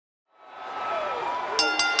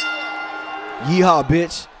Yeehaw,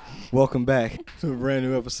 bitch. Welcome back to a brand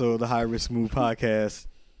new episode of the High Risk Move Podcast.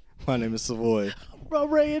 My name is Savoy. I'm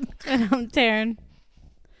Ryan. And I'm Taryn.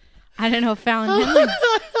 I didn't know Fallon Henley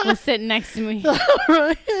was sitting next to me.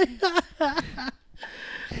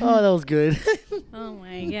 Oh, that was good. Oh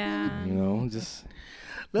my god. You know, just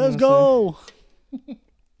Let's go.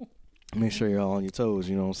 make sure you're all on your toes,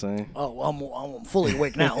 you know what I'm saying? Oh, I'm fully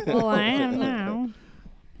awake now. Well, I am now.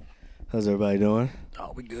 How's everybody doing?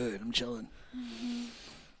 Oh, we good. I'm chilling.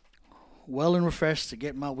 Well and refreshed to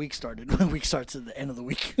get my week started. My week starts at the end of the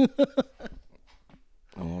week.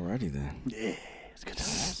 Alrighty then. Yeah, it's good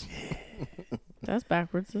times. Yeah. That's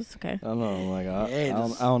backwards. That's okay. I don't know, like I Yeah,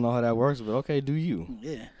 don't know how that works, but okay, do you.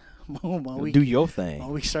 Yeah. My week, Do your my thing.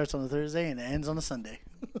 week starts on a Thursday and it ends on a Sunday.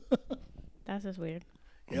 That's just weird.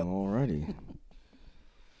 Yep. Alrighty.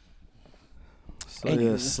 So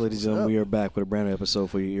Anyway, yes, ladies and gentlemen, we are back with a brand new episode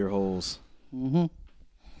for your ear holes. Mm-hmm.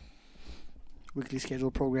 Weekly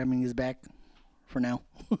scheduled programming is back for now.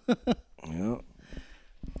 Yep. So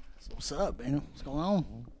what's up, man? What's going on?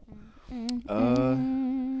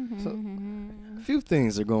 So a few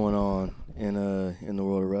things are going on in the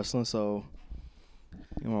world of wrestling. So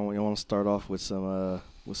you want to start off with some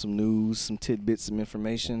news, some tidbits, some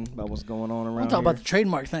information about what's going on around I'm talking here? about the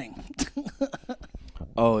trademark thing.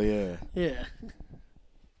 Oh yeah, Yeah.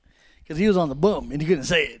 Because he was on the bum and he couldn't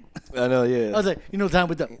say it. I know. Yeah, I was like, you know, time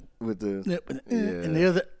with the and the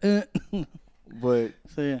other. But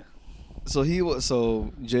So yeah.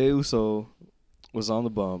 Jey Uso was on the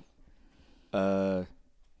bump.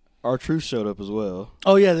 R-Truth showed up as well.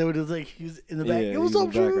 Oh yeah, they were just like he was in the back. Yeah, It was he so in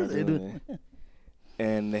the background true. They doing do. it.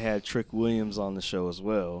 And they had Trick Williams on the show as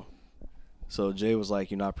well. So Jay was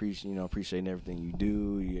like, appreciating everything you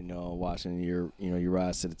do, watching your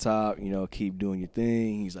rise to the top, keep doing your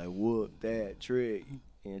thing. He's like, whoop that Trick.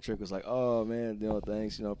 And Trick was like, oh man,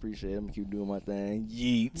 thanks, appreciate it. I'm gonna keep doing my thing.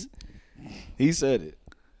 Yeet. He said it.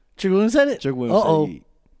 Trick Williams said it. Trick Williams said yeet.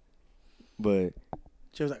 But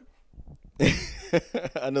She was like,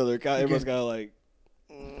 I know everyone's kind of like,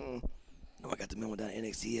 no, I got the memo down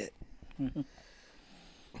NXT yet.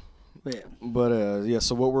 yeah. But yeah,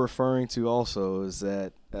 so what we're referring to also is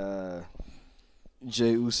that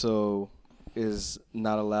Jey Uso is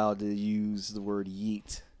not allowed to use the word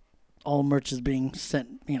yeet. All merch is being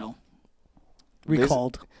sent,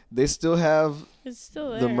 recalled. They still have It's still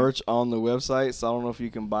there. the merch on the website, so I don't know if you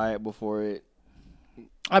can buy it before it.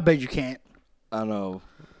 I bet you can't. I know,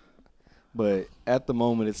 but at the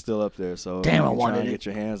moment it's still up there. So Damn, if I you're wanted trying to it. get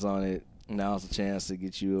your hands on it. Now's a chance to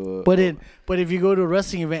get you. But if you go to a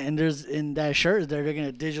wrestling event and there's in that shirt there, they're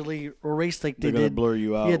gonna digitally erase like they're they gonna did. blur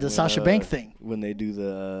you out. Yeah, the Sasha Banks thing when they do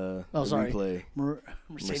the replay.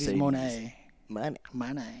 Mercedes Mercedes.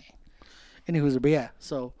 Moné. Anywho's, but yeah.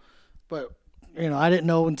 So, but I didn't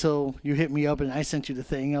know until you hit me up and I sent you the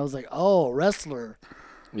thing. I was like, oh, wrestler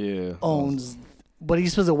Yeah. owns, but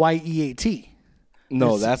he's supposed to YEAT.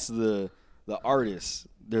 No, that's the artist.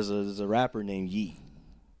 There's a rapper named Yeet,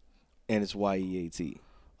 and it's YEAT.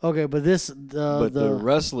 Okay, but The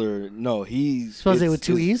wrestler, no, he's supposed to say with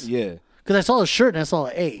two E's. Yeah, Because I saw a shirt and I saw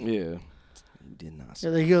an A. yeah. You did not.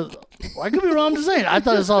 Yeah, he goes, well, I could be wrong. I'm just saying. I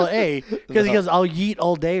thought I saw an A because he goes, I'll yeet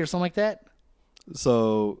all day or something like that.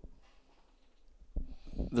 So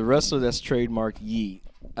the wrestler that's trademarked Yeet,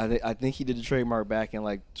 I think he did the trademark back in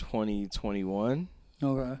like 2021.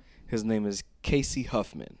 Okay. His name is Casey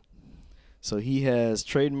Huffman. So he has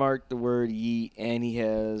trademarked the word Yeet, and he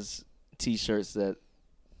has T-shirts that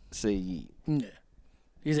say Yeet. Yeah.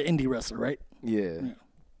 He's an indie wrestler, right? Yeah.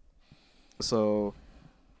 So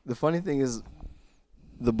the funny thing is,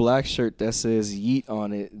 the black shirt that says Yeet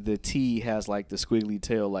on it, the T has like the squiggly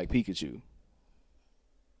tail like Pikachu.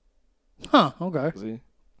 Huh. Okay. See?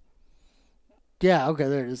 Yeah. Okay.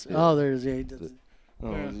 There it is. Yeah. Oh, there it is. Yeah. He does it.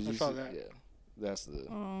 Oh, Yeah, did you I saw see- that. Yeah. That's the.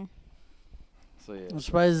 Oh. So yeah. I'm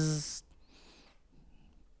surprised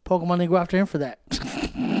Pokemon didn't go after him for that.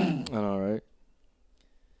 I know, right?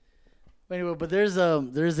 Anyway, but there's a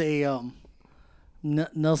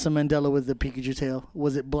Nelson Mandela with the Pikachu tail.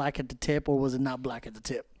 Was it black at the tip or was it not black at the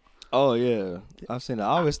tip? Oh yeah, I've seen it. I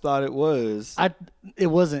always thought it was, It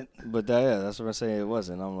wasn't. but that's what I'm saying. It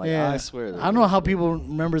wasn't. I'm like, Yeah. I swear. I don't know how people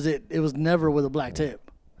remembers it. It was never with a black tip.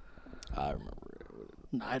 I remember it.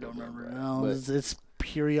 No, I don't remember. No, But- it's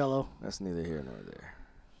pure yellow. That's neither here nor there.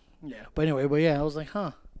 Yeah, but anyway, I was like,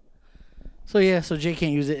 huh. So yeah, so Jay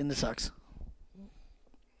can't use it and it sucks.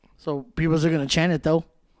 So people are gonna chant it though.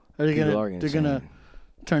 Are they People gonna? are gonna They're chant gonna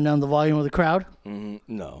it. turn down the volume of the crowd,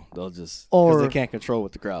 No, they'll just Or- because they can't control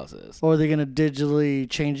what the crowd says. or are they gonna digitally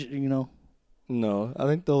change it? No, I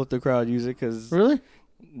think they'll let the crowd use it because Really?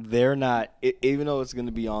 they're not, even though it's going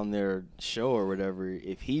to be on their show or whatever,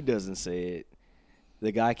 if he doesn't say it,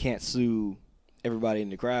 the guy can't sue everybody in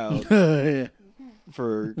the crowd Yeah.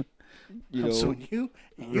 for, you know. So you,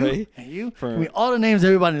 and you, right? and you. For- I mean, all the names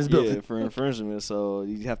everybody in this building. Yeah, for infringement. So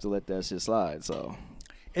you have to let that shit slide. So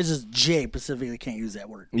It's just Jay specifically can't use that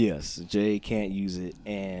word. yes, Jay can't use it,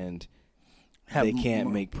 and they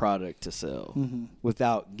can't make product to sell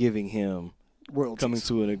without giving him royalties. coming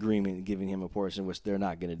to an agreement and giving him a portion, which they're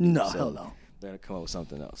not going to do. No, so hell no. They're going to come up with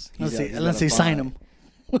something else. Unless they sign him.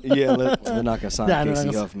 Yeah, they're not going to sign Nah, they're not Casey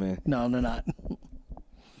gonna Huffman No, they're not.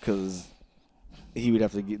 because he would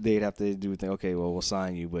have to. They'd have to do the thing. Okay, well, we'll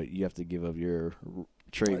sign you, but you have to give up your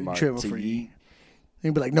trademark Trademark to for you. you.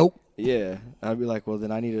 He'd be like, nope. Yeah, I'd be like, well,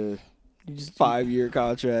 then I need a You just 5-year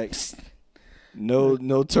contract.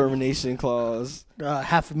 No termination clause.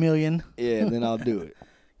 $500,000. Yeah, and then I'll do it.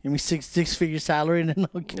 Give me six-figure salary, and then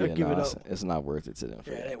I'll Yeah, give it up. It's not worth it to them.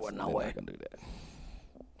 Yeah, they wouldn't, no They're way. not gonna do that.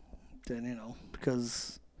 Then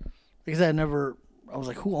because I was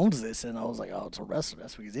like, who owns this? And I was like, oh, it's a wrestler.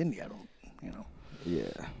 That's because indie. I don't, Yeah.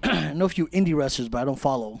 I know a few indie wrestlers, but I don't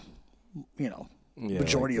follow, Yeah,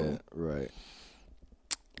 majority like of them. that. Right.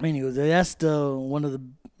 Anyway, that's the one of the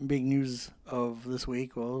big news of this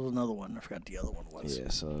week. Well, there was another one. I forgot the other one was. Yeah.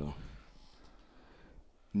 So.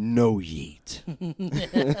 No yeet.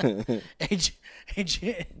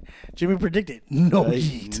 Jimmy predicted no Like,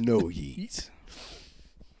 yeet. No yeet.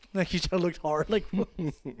 Like he just looked hard. Like,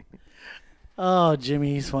 oh,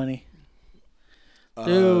 Jimmy, he's funny.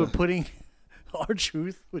 Dude, putting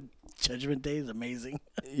R-Truth with Judgment Day is amazing.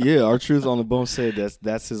 Yeah, R-Truth on the bone said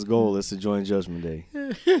that's his goal is to join Judgment Day.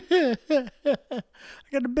 I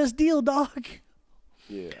got the best deal, dog.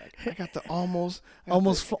 Yeah, I got the almost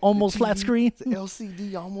flat screen. The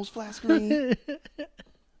LCD almost flat screen.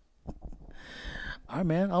 All right,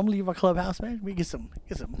 man. I'm gonna leave our clubhouse, man. We get some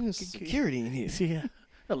Security in here. See,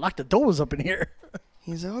 lock the doors up in here.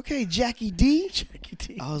 He's like, okay, Jackie D. Jackie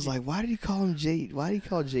D. I was like, why did he call him J? Why did he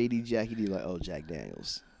call JD Jackie D? Like, oh, Jack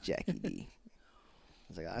Daniels, Jackie D. I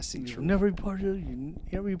was like, I see You true. never be part of you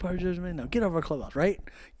never be part of Judgment. Now get over our clubhouse, right?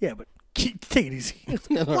 Yeah, but take it easy.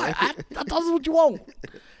 Why? I thought that's what you want.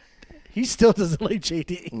 He still doesn't like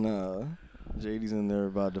JD. Nah, JD's in there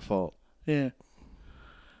by default. Yeah.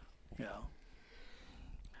 Yeah.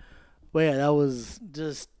 But yeah, that was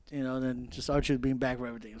just then just R-Truth being back for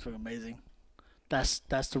everything was fucking amazing. That's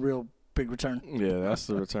the real big return. Yeah, that's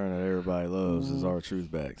the return that everybody loves is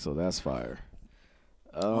R-Truth back. So that's fire.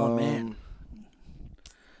 Oh man.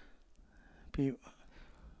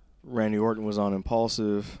 Randy Orton was on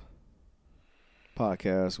Impulsive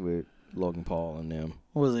podcast with Logan Paul and them.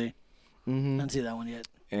 What was he? Mm-hmm. I didn't see that one yet.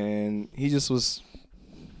 And he just was,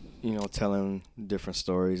 telling different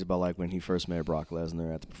stories about like when he first met Brock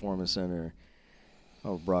Lesnar at the Performance Center.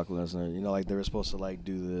 Oh, Brock Lesnar, like they were supposed to like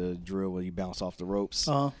do the drill where you bounce off the ropes,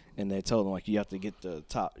 and they told him like you have to get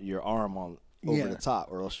your arm on over the top,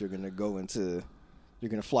 or else you're gonna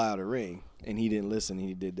fly out of the ring. And he didn't listen.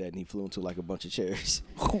 He did that, and he flew into like a bunch of chairs.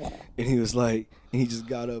 And he was like, he just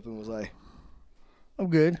got up and was like, I'm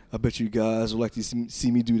good. I bet you guys would like to see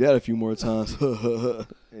me do that a few more times.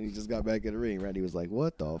 And he just got back in the ring. Randy was like,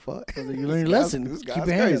 what the fuck? You learned your lesson. This Keep guy's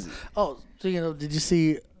your hand crazy. up. Oh, so did you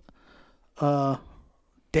see?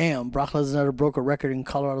 Damn, Brock Lesnar broke a record in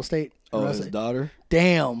Colorado State. Oh, his daughter?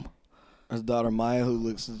 Damn. His daughter Maya, who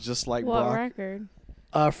looks just like What Brock. record?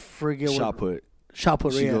 I forget Shot put. Shot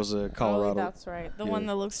put. She Yeah. goes to Colorado. Oh, that's right. The one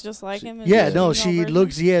that looks just like him. Yeah, no, she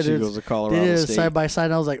looks. Yeah, She goes to Colorado they did it State. side by side.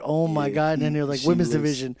 And I was like, oh my god! And then it was like she women's looks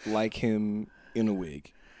division. like him in a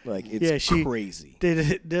wig. Like it's crazy.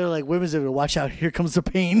 They're like women's division. Watch out! Here comes the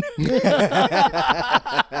pain.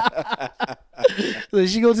 Like,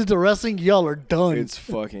 she goes into wrestling. Y'all are done. It's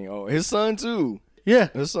fucking. Oh, his son too. Yeah.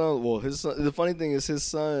 His son. Well, his son. The funny thing is, his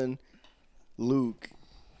son, Luke,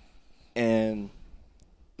 and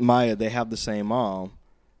Maya. They have the same mom,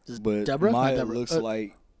 but Deborah? Maya Not Deborah. looks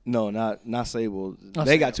not Sable. Not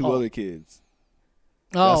They got Sable. two other kids.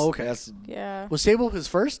 Oh, okay. That's, Yeah. Was Sable his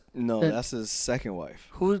first? no, that's his second wife.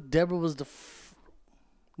 Who? Deborah was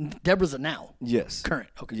Deborah's a now. Yes. Current.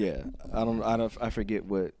 Okay. Yeah, I forget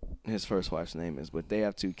what his first wife's name is, but they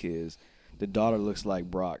have two kids. The daughter looks like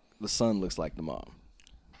Brock. The son looks like the mom.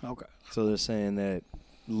 Okay. So they're saying that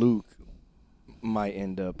Luke might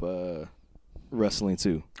end up wrestling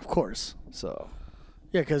too. Of course. So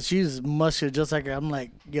Yeah, because she's muscular just like her. I'm like,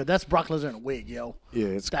 yo, that's Brock Lesnar in a wig, yo. yeah,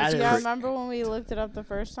 it's That it's is- Yeah, cra- remember when we looked it up the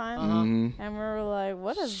first time? Mhm. And we were like,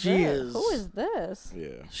 what is She this? is- Who is this? Yeah,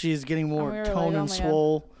 She's getting more And we were toned like, oh and my God.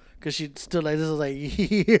 swole. Because she stood like this, was like,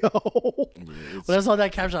 yo. When I saw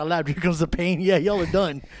that caption, I laughed. Here comes the pain. Yeah, y'all are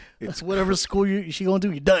done. It's whatever school she gonna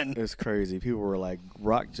do, you're done. It's crazy. People were like,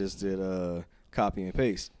 Rock just did copy and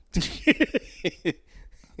paste.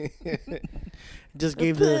 Just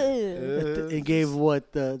gave it gave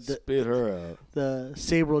what the spit her out. The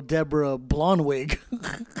Sabro Deborah blonde wig.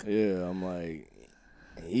 Yeah, I'm like,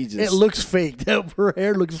 he just. It looks fake. Her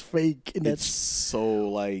hair looks fake, and It's so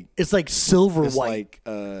like. it's like silver It's white.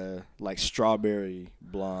 like strawberry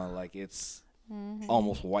blonde. Like it's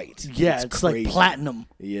almost white. Yeah, it's like platinum.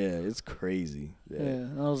 Yeah, it's crazy. Yeah,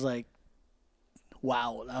 and I was like,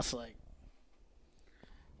 wow. And I was like,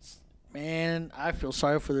 man, I feel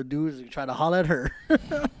sorry for the dudes who try to holler at her.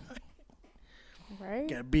 Right?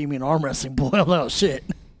 Gotta beat me in arm wrestling, boy. I'm like, oh shit.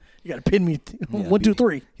 You gotta pin me. Yeah, 1, 2,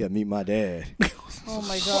 3. Yeah, meet my dad. Oh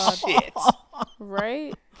my god.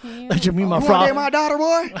 Right? Can you? Let you meet my You wanna father. date my daughter,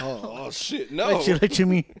 boy? Oh shit, no. Let you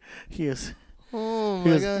meet. Yes. Oh He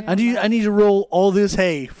my goes, god. I need to roll all this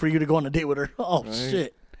hay for you to go on a date with her. Oh Right.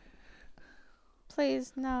 shit.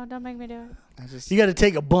 Please, no, don't make me do it. You got to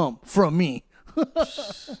take a bump from me.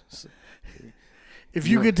 If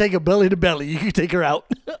you could take a belly to belly, you could take her out.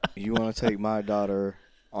 You want to take my daughter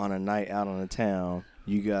on a night out on the town?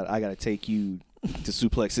 I got to take you to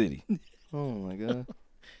Suplex City. Oh my god.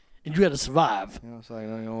 And you had to survive. You know, it's like, you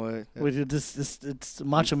know what? With it's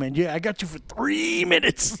Macho Man. Yeah, I got you for 3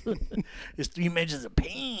 minutes. It's 3 minutes of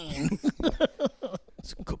pain.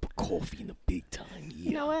 It's a cup of coffee in the big time. Yeah.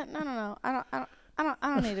 You know what? No. I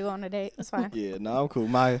don't need to go on a date. It's fine. Yeah, no, I'm cool.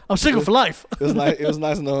 I'm single for life. It was nice. It was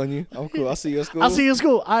nice knowing you. I'm cool. I'll see you at school. I'll see you in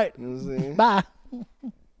school. All right. You know what I'm saying? Bye.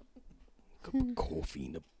 Cup of coffee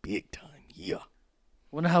in the big time. Yeah.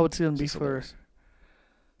 Wonder how it's gonna be Just for. hilarious.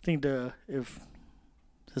 I think if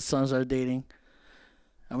his sons are dating,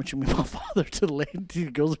 I want you to meet my father to the lady. To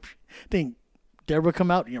the girls. I think Deborah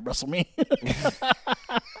come out. You wrestle me.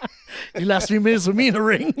 You last 3 minutes with me in the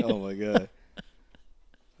ring. Oh my god.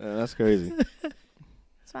 That's crazy. You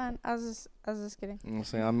It's fine. I was just kidding. know what I'm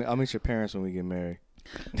saying? I'll meet your parents when we get married.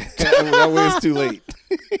 That way it's too late.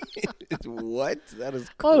 What? That is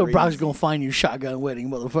crazy. Oh, Brock's gonna find you shotgun wedding,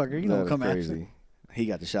 motherfucker. You That don't is come crazy. after. He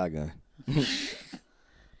got the shotgun.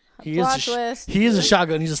 He Plot is twist. he is a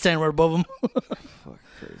shotgun. He's just standing right above him. Fuck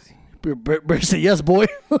crazy. Better say yes, boy.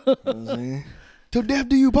 You know what I'm saying? Till death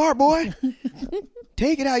do you part, boy.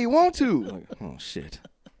 Take it how you want to. Like, oh shit.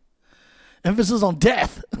 Emphasis on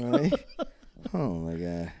death. All right. Oh my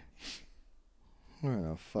god. We're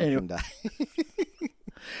gonna fucking Anyway. die.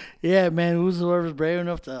 Yeah, man. Whoever's brave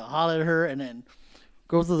enough to holler at her and then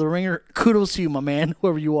go through the ringer, kudos to you, my man.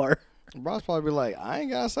 Whoever you are. Bro's probably be like, I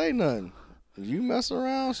ain't gotta say nothing. You mess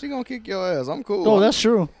around, she gonna kick your ass. I'm cool. Oh, that's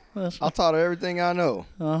true. That's I taught her everything I know.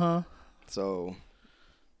 Uh-huh. So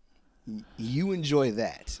you enjoy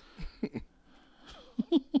that.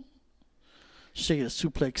 Shake it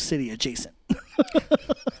Suplex City adjacent.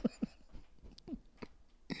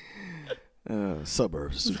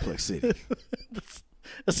 Suburbs of Suplex City.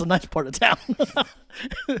 That's a nice part of town.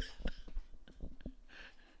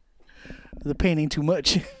 The pain ain't too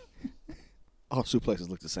much. All suplexes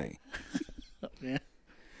look the same. Yeah.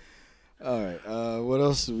 All right. What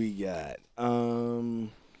else do we got?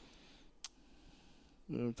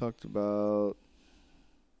 We talked about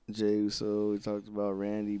Jey Uso. We talked about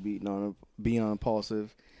Randy being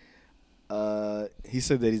impulsive. He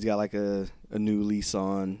said that he's got like a new lease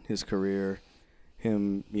on his career.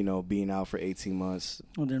 Him, being out for 18 months.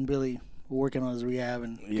 Well, then Billy working on his rehab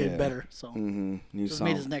and getting better. So Mm-hmm. just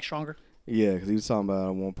made his neck stronger. Yeah, because he was talking about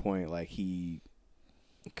at one point like he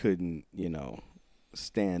couldn't,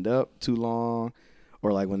 stand up too long,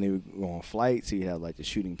 or like when they would go on flights, he had like the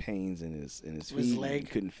shooting pains in his feet. His leg. He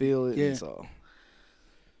couldn't feel it. Yeah. And so,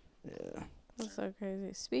 yeah. That's so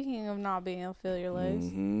crazy. Speaking of not being able to feel your legs,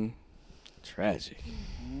 Mm-hmm. Tragic.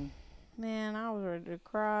 man, I was ready to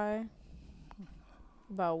cry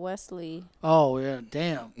about Wesley. Oh, yeah.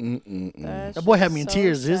 Damn. Mm-mm-mm. That boy had me in so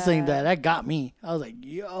tears. This thing sad. that got me. I was like,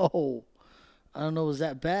 yo. I don't know it was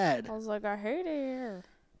that bad. I was like, I hate it here.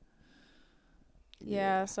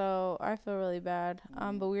 Yeah, so I feel really bad.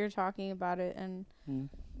 But we were talking about it, and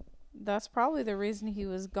that's probably the reason he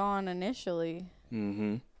was gone initially.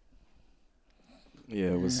 Mm-hmm.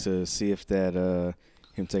 Yeah, it was to see if that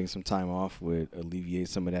him taking some time off would alleviate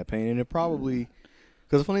some of that pain, and it probably.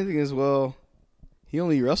 Because the funny thing is, well, he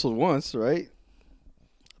only wrestled once, right?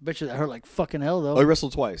 I bet you that hurt like fucking hell, though. Oh, he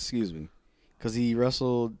wrestled twice. Excuse me, because he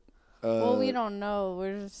wrestled. Well, we don't know.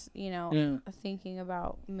 We're just, Yeah. thinking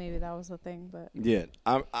about maybe that was the thing, but Yeah,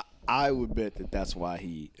 I would bet that's why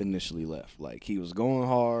he initially left. Like he was going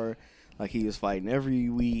hard, like he was fighting every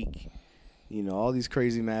week, all these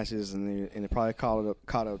crazy matches, and it probably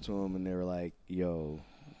caught up to him, and they were like, "Yo,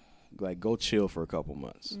 like go chill for a couple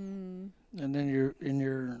months." Mm. And then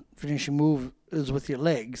your finishing move is with your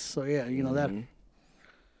legs. So yeah, that.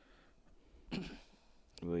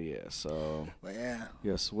 Well, yeah. So But yeah,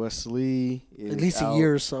 yes, Wesley is at least a out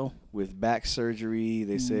year or so. with back surgery.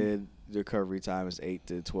 They said the recovery time is 8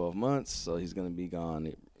 to 12 months, so he's gonna be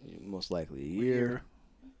gone most likely a year.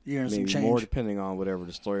 Year and Maybe some change. more, depending on whatever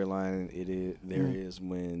the storyline there is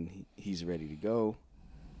when he's ready to go.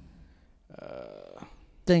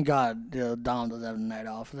 Thank God Dom doesn't have the night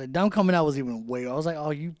off. Like, Dom coming out was even way. I was like,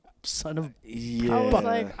 oh, you son of. Yeah.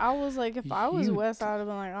 I was like, if I was You- Wes, I'd have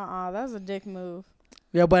been like, that's a dick move.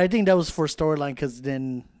 Yeah, but I think that was for storyline because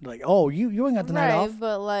then like, oh, you ain't got the night off.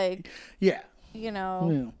 But like, Yeah.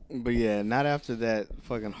 yeah. But yeah, not after that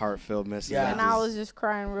fucking heartfelt message. Yeah. And I was just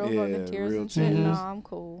crying real fucking tears real and shit. tears. No, I'm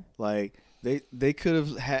cool. Like they could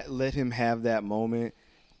have let him have that moment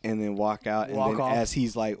and then walk out, and Walk then off. as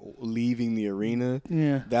he's like leaving the arena,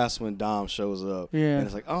 Yeah. that's when Dom shows up. Yeah. And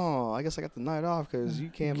it's like, oh, I guess I got the night off because you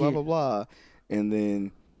can't blah blah blah, and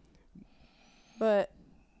then But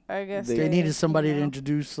I guess They needed somebody to you know,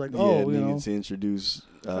 introduce like, needed to introduce.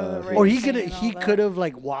 the Or he racing could and all that. could have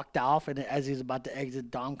like walked off, and as he's about to exit,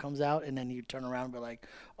 Dom comes out, and then you turn around and be like,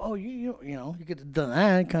 oh, you could have done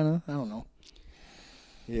that kind of. I don't know.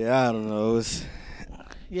 Yeah, I don't know. It was,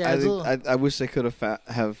 Yeah, I wish they could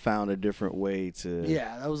have found a different way to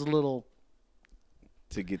that was a little.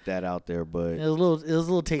 to get that out there, but It was a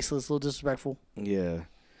little tasteless, a little disrespectful. yeah.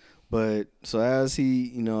 But so as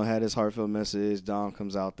he, had his heartfelt message, Dom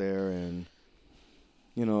comes out there and,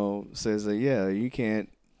 says that, yeah, you can't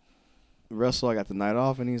wrestle. I got the night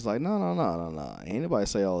off. And he's like, no. Ain't nobody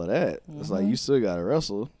say all of that. It's like, you still got to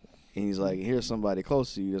wrestle. And he's like, here's somebody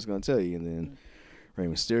close to you that's going to tell you. And then Rey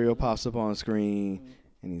Mysterio pops up on screen.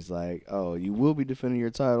 And he's like, oh, you will be defending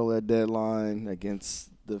your title at Deadline against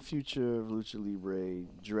the future of Lucha Libre,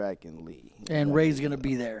 Dragon Lee. And Ray's going to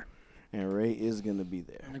be there And Ray is going to be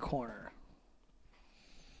there. in the corner.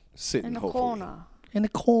 Sitting, in the hopefully. corner. In the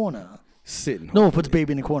corner. Sitting. No, hopefully. puts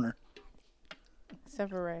baby in the corner.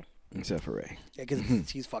 Except for Ray. Except for Ray. Yeah,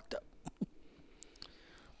 because he's fucked up.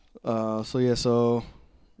 So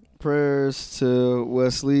prayers to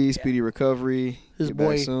Wesley, speedy recovery. His Get back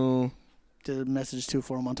boy- soon. Did a message too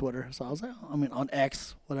for him on Twitter. So I was like, on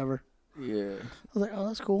X, whatever. Yeah. I was like, oh,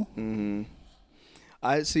 that's cool. Mm-hmm.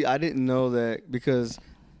 I didn't know that because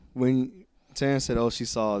when Taryn said, "Oh, she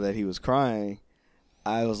saw that he was crying,"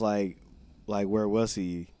 I was like, where was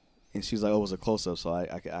he? And she was like, "Oh, it was a close up," so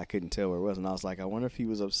I couldn't tell where it was. And I was like, I wonder if he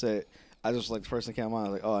was upset. I just the first thing came on. I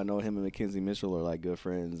was like, "Oh, I know him and Mackenzie Mitchell are like good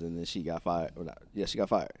friends," and then she got fired. Or not. Yeah, she got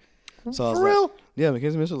fired. So I was For real? like, "Yeah,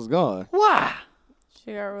 Mackenzie Mitchell is gone." Why?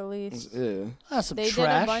 She got released. Yeah. That's some They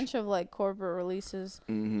trash. did a bunch of like corporate releases,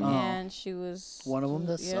 Mm-hmm. Oh. and she was One of 'em?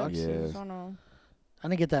 That yeah, sucks. She was Yeah. one of them. I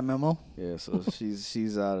didn't get that memo. Yeah, so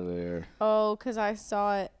she's out of there. Oh, 'cause I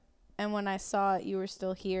saw it, and when I saw it, you were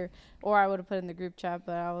still here, or I would have put it in the group chat.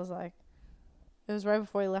 But I was like, it was right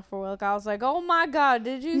before he left for work. I was like, oh my god,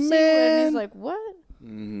 did you see it? And Man. he's like, what?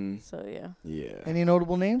 Mm-hmm. So yeah, Yeah. Any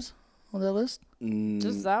notable names on that list?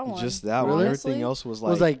 Just that one. Just that one. Really? Everything else was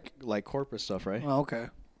Was like corporate stuff, right? Oh, okay.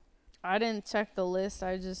 I didn't check the list.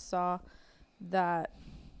 I just saw that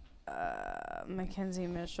Mackenzie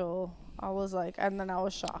Mitchell. I was like, and then I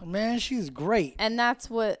was shocked. Man, she's great. And that's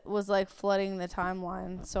what was like flooding the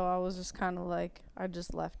timeline. So I was just kind of like, I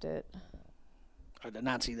just left it. I did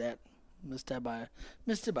not see that. Missed it by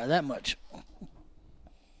that much.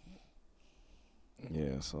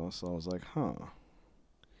 Yeah, so I was like, huh.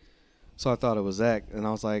 So I thought it was that, and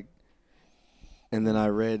I was like, and then I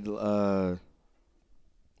read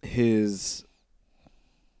his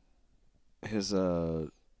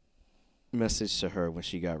message to her when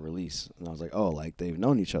she got released, and I was like, oh, like they've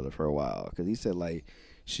known each other for a while, because he said like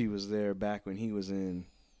she was there back when he was in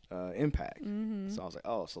Impact. Mm-hmm. So I was like,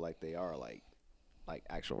 oh, so like they are like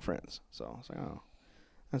actual friends. So I was like, oh,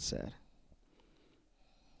 that's sad.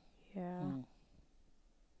 Yeah.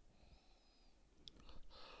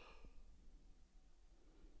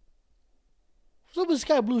 So with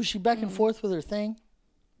Sky Blue, is she back and forth with her thing?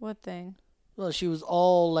 What thing? Well, she was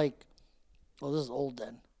all like, well, this is old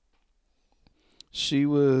then. She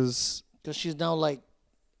was, Because she's now like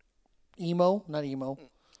not emo,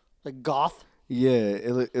 like goth. yeah.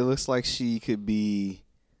 It looks like she could be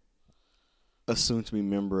a soon-to-be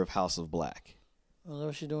member of House of Black. Oh, is that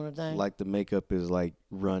what she's doing her thing? Like the makeup is like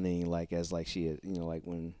running like as like she, like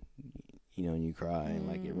when, when you cry and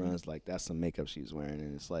like it runs like that's the makeup she's wearing,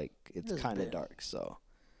 and it's like it's This kind of bit. dark. So,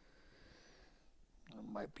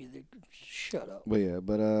 It might be the. Shut up. but yeah,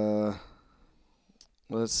 but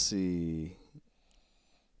Let's see.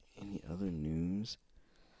 Any other news?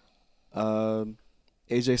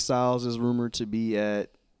 AJ Styles is rumored to be at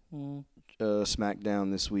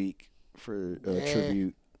Smackdown this week for a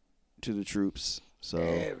tribute to the troops. So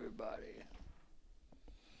everybody.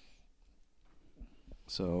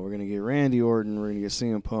 So we're gonna get Randy Orton, we're gonna get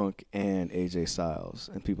CM Punk, and AJ Styles,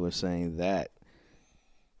 and people are saying that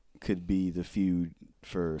could be the feud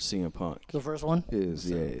for CM Punk. The first one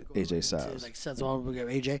is AJ Styles. Like Seth's on, we got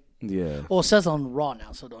AJ. Yeah. Well, Seth's on Raw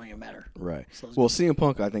now, so it don't even matter. Right. So Well, CM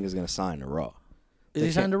Punk, I think, is gonna sign to Raw. Is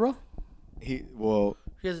he signed to Raw? He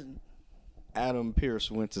hasn't. Adam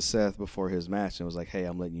Pearce went to Seth before his match and was like, "Hey,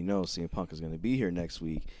 I'm letting you know CM Punk is gonna be here next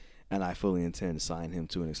week, and I fully intend to sign him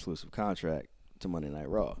to an exclusive contract to Monday Night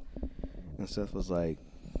Raw." And Seth was like,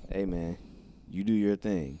 "Hey man, you do your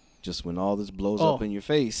thing. Just when all this blows up in your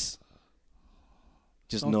face,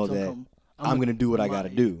 just know that I'm gonna do what I gotta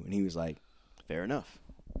do." And he was like, "Fair enough."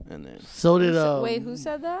 And then wait, who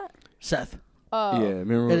said that? Seth. Oh yeah,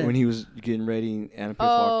 remember when he was getting ready and Adam Pearce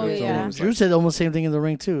walked up to him? Drew said almost the same thing in the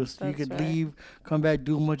ring too. So you could right. leave, come back,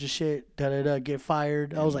 do a bunch of shit, get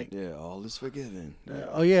fired. I was like, yeah, all is forgiven.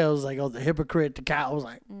 Oh yeah, I was like, the hypocrite, the cow. I was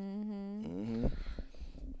like,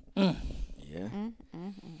 Yeah.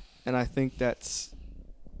 And I think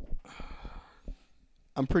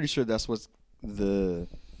I'm pretty sure that's what the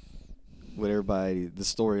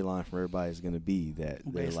storyline for everybody is going to be, that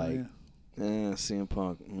they're basically, like, CM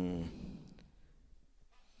Punk,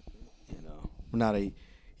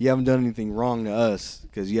 you haven't done anything wrong to us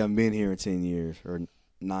because you haven't been here in 10 years or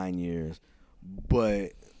 9 years,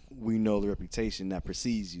 but we know the reputation that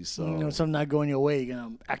precedes you. So something not going your way, you're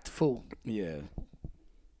gonna act a fool. Yeah.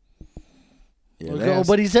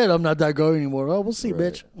 But he said, "I'm not that guy anymore." Oh, we'll see,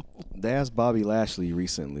 bitch. They asked Bobby Lashley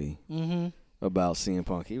recently about CM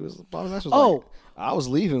Punk. Bobby Lashley was like, I was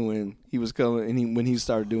leaving when he was coming, and when he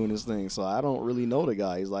started doing his thing, so I don't really know the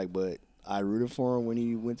guy. He's like, but I rooted for him when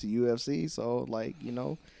he went to UFC, so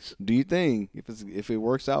do your thing. If it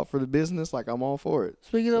works out for the business, I'm all for it.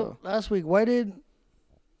 Speaking of last week, why did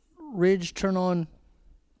Ridge turn on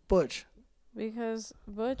Butch? Because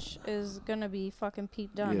Butch is gonna be fucking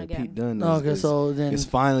Pete Dunne again. Pete Dunne. So then it's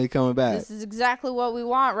finally coming back. This is exactly what we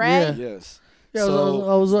want, right? Yeah. Yes. Yeah,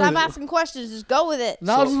 I was Stop asking questions. Just go with it.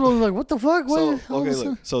 I was like, what the fuck?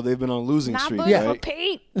 Look. So they've been on losing streak, Butch, right? but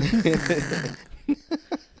Pete.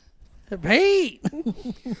 Pete.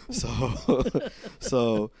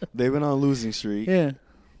 So they've been on losing streak. Yeah.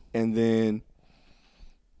 And then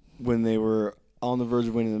when they were on the verge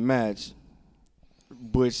of winning the match,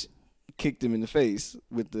 Butch kicked him in the face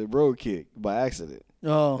with the road kick by accident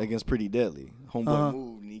against Pretty Deadly. Homeboy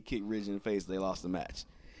moved and he kicked Ridge in the face. They lost the match.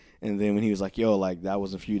 And then when he was like, "Yo, that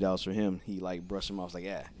wasn't a feud, that was for him," he brushed him off,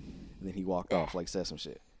 yeah. And then he walked off, said some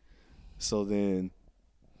shit. So then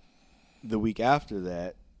the week after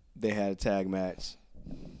that, they had a tag match,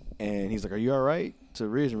 and he's like, "Are you all right?" to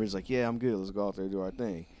Ridge, and Ridge's like, "Yeah, I'm good. Let's go out there and do our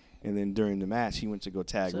thing." And then during the match, he went to go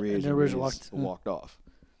tag Ridge, and Ridge walked off.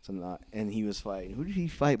 And he was fighting. Who did he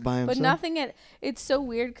fight by himself? But nothing had. It's so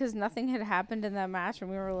weird because nothing had happened in that match,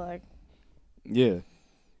 and we were like, yeah.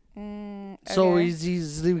 Okay. So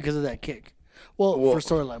he's leaving because of that kick. Well, for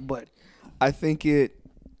storyline, but I think it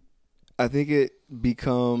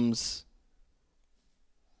becomes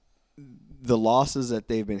the losses that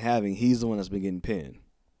they've been having. He's the one that's been getting pinned.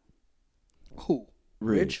 Who?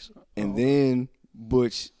 Ridge. And then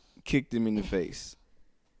Butch kicked him in the face.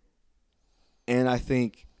 And I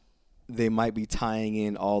think they might be tying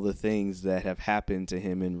in all the things that have happened to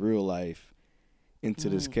him in real life into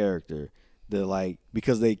this character.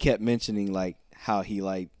 Because they kept mentioning how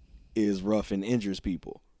he is rough and injures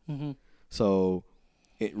people. Mm-hmm. So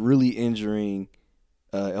it really injuring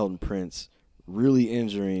Elton Prince, really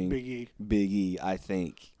injuring Big E, I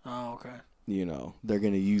think. Oh, okay. They're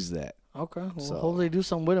gonna use that. Okay. Well, hopefully they do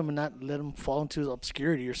something with him and not let him fall into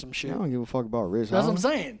obscurity or some shit. I don't give a fuck about Ridge. That's what I'm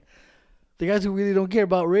saying. The guys who really don't care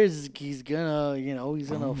about Ridge, he's gonna, he's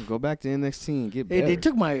gonna go back to NXT and get better. They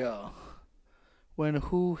took my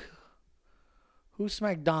who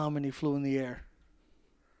smacked Dom and he flew in the air?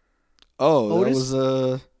 Oh, Otis? That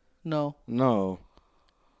was No.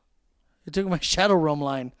 They took my Shadow Realm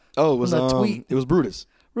line. Oh, it was tweet. It was Brutus.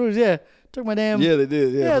 Brutus, yeah. Took my damn. Yeah, they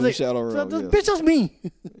did. Yeah, the Shadow Realm. Bitch, that's me.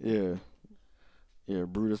 Yeah. Yeah,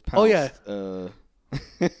 Brutus pounced. Oh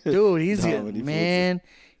yeah. Dude, he's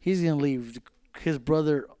gonna leave his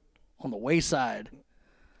brother on the wayside.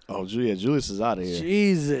 Oh, Julius is out of here.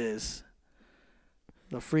 Jesus.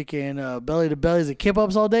 The freaking belly to bellies and kip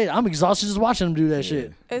ups all day. I'm exhausted just watching him do that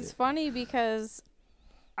shit. It's funny because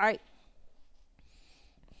I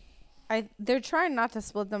they're trying not to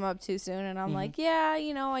split them up too soon, and I'm like, yeah,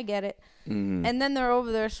 I get it. Mm-hmm. And then they're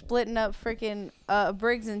over there splitting up freaking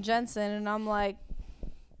Briggs and Jensen, and I'm like,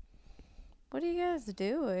 what are you guys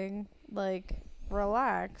doing? Like,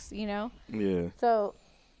 relax, Yeah. So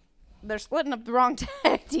they're splitting up the wrong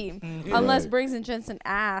tag team. Unless Briggs and Jensen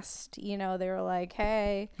asked, they were like,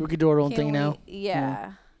 hey, we could do our own thing now.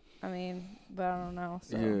 Yeah. I mean, but I don't know.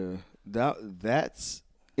 So. Yeah. That's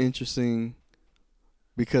interesting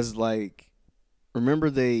because, like, remember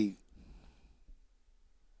they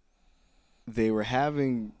were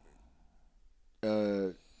having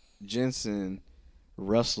Jensen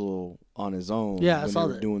wrestle on his own Yeah, I when saw they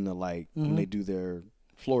were that. doing the when they do their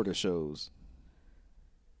Florida shows.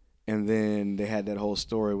 And then they had that whole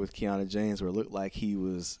story with Kiana James where it looked like he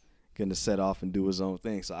was going to set off and do his own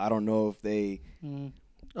thing. So I don't know if they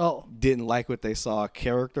didn't like what they saw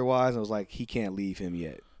character-wise. I was like, he can't leave him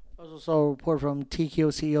yet. I also saw a report from TKO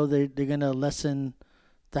CEO they're going to lessen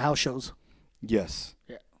the house shows. Yes.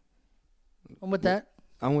 Yeah. I'm with that.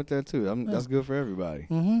 I'm with that, too. That's good for everybody.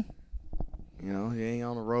 Mm-hmm. You ain't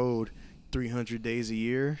on the road 300 days a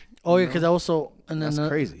year. Oh, yeah, because also... And then that's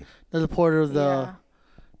crazy. The report of the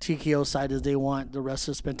TKO side is they want the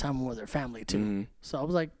wrestlers to spend time with their family, too. Mm-hmm. So I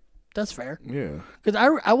was like, that's fair. Yeah. Because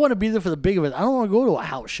I want to be there for the big event. I don't want to go to a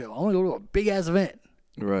house show. I want to go to a big-ass event.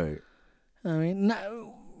 Right. I mean,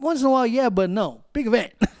 once in a while, yeah, but no. Big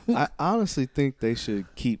event. I honestly think they should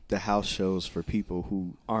keep the house shows for people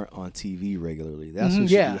who aren't on TV regularly. That's who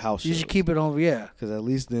should do house shows. You should keep it on, Because at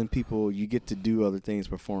least then you get to do other things,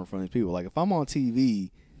 perform in front of people. Like, if I'm on TV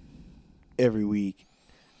every week,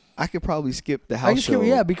 I could probably skip the house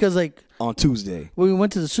show because, like... on Tuesday. When we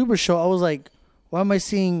went to the Super Show, I was like, why am I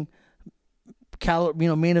seeing...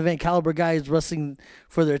 main event caliber guys wrestling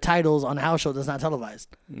for their titles on a house show that's not televised?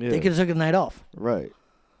 Yeah. They could have took a night off. Right.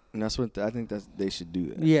 And that's what I think they should do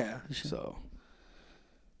that. Yeah. So.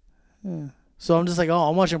 Yeah. So I'm just like,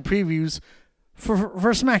 I'm watching previews for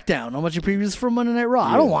SmackDown. I'm watching previews for Monday Night Raw.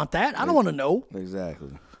 Yeah. I don't want that. I don't want to know.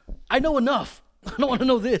 Exactly. I know enough. I don't want to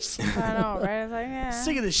know this. I know, right? It's like, yeah.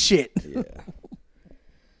 Sick of this shit. Yeah.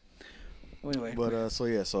 Anyway. But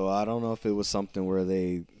so I don't know if it was something where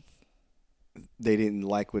they didn't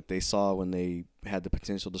like what they saw when they had the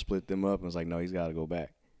potential to split them up and was like, no, he's got to go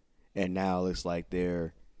back. And now it's like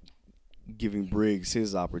they're giving Briggs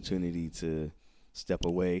his opportunity to step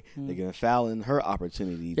away. They're giving Fallon her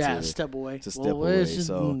opportunity to step away. Away.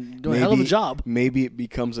 So doing a hell of a job. Maybe it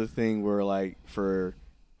becomes a thing where, like, for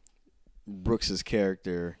Brooks's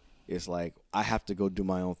character, it's like, I have to go do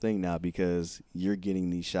my own thing now because you're getting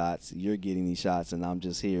these shots, and I'm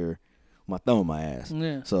just here with my thumb in my ass.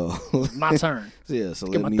 Yeah. So my turn. Yeah. So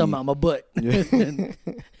get my thumb out my butt. Get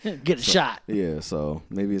a shot. Yeah. So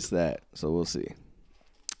maybe it's that. So we'll see.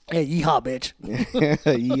 Hey, yeehaw, bitch.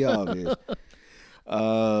 Yeehaw,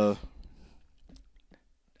 bitch.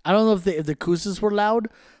 I don't know if the acoustics were loud,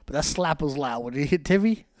 but that slap was loud when it hit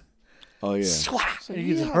Tivy. Oh yeah. So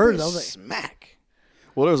you just heard it. I was like, smack.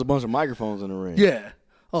 Well, there was a bunch of microphones in the ring. Yeah.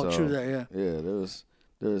 Oh, So, true that. Yeah. Yeah.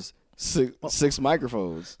 There's six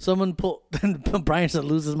microphones. Someone pulled. Brian said,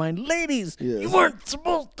 "Lose his mind, ladies. Yes. You weren't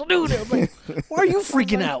supposed to do that." I'm like, why are you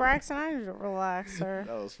freaking Like, out? Braxton, I need to relax, sir.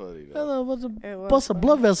 That was funny. Hello, what's It a was bust a funny.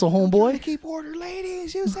 blood vessel, homeboy? Keep order,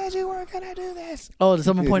 ladies. You said you weren't gonna do this. Oh, did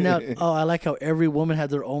someone point out? Oh, I like how every woman had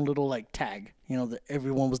their own little like tag.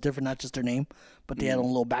 Everyone was different, not just their name, but they had a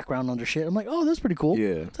little background on their shit. I'm like, oh, that's pretty cool.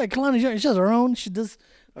 Yeah. It's like Kalani, she has her own. She does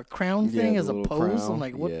a crown thing the as a little pose. crown. I'm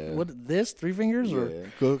like, what? Yeah. What? This 3 fingers or? Yeah.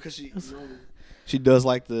 Because she does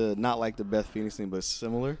like not like the Beth Phoenix thing, but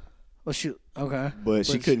similar. Oh shoot. Okay. But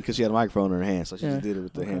she couldn't because she had a microphone in her hand, so she just did it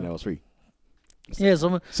with the hand that was free. Yeah.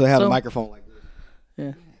 Someone. So they had a microphone like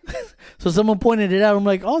this. Yeah. So someone pointed it out. I'm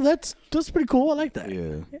like, oh, that's pretty cool. I like that.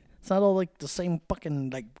 Yeah. It's not all like the same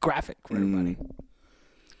fucking like graphic for everybody.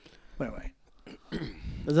 Anyway,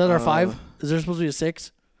 is that our 5? Is there supposed to be a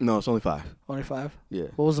 6? No, it's only 5. Only 5. Yeah.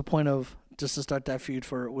 What was the point of just to start that feud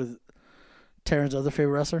with Taryn's other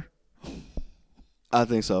favorite wrestler? I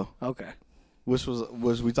think so. Okay. Which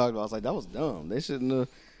was we talked about. I was like, that was dumb. They shouldn't have.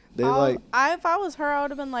 They if I was her, I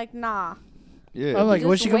would have been like, nah. Yeah. I'm like, Just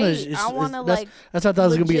what's she gonna? wait. I wanna, like, that's what I thought it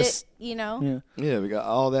was gonna be a. Legit, Yeah. Yeah, we got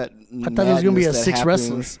all that. I thought it was gonna be a 6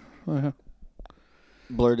 wrestlers. wrestlers.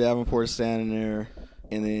 Blair Davenport standing there,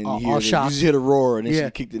 and then All you shocked. just hear the roar, and then Yeah.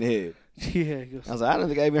 she kicked in the head. Yeah. I was like, I don't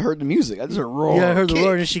think I even heard the music. I just heard roar. Yeah, I heard the kick.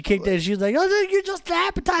 roar, and she kicked it. And she was like, "Oh, you're just the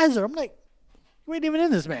appetizer." I'm like, "You ain't even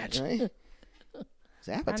in this match." Right? It's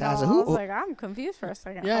I know. appetizer. I Who? was like, I'm confused for a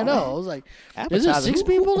second. Yeah, I know. I was like, "Is appetizer. there 6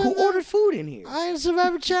 people who in there?" ordered food in here? I ain't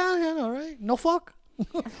Survivor Challenge. I know, right? No fuck.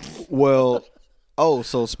 Well,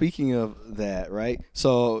 so speaking of that, right?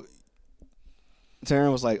 So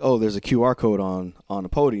Taryn was like, "Oh, there's a QR code on the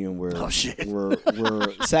podium where shit. where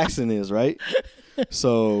Saxon is, right?"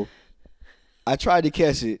 So I tried to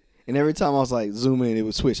catch it, and every time I was like zoom in, it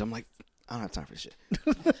would switch. I'm like, I don't have time for this shit.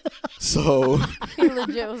 So He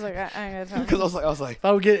legit was like, I ain't got time. because I was like, If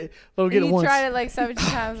I would get it He once. tried it like 17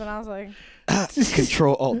 times, and I was like,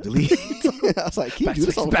 Control Alt Delete. I was like, can you do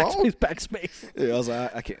this on the phone? Backspace. Yeah, I was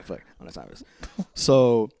like, I can't. Fuck, I don't have time for this.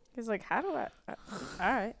 So. he's like, how do I? All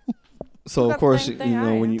right. So got of the course, same you thing I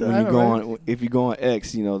know, when am. you I know, go right? on, if you go on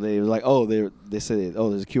X, you know, they were like, oh, they said, oh,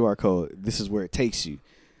 there's a QR code. This is where it takes you.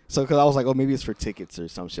 So because I was like, oh, maybe it's for tickets or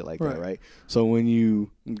some shit like that, right? So when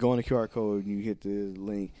you go on the QR code and you hit the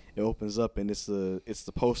link, it opens up and it's the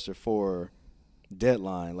poster for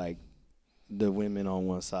Deadline, like the women on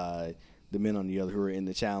one side, the men on the other who are in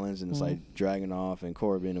the challenge, and it's like Dragon Off and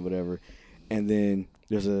Corbin and whatever, and then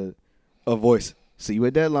there's a voice. See you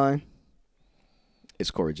at Deadline.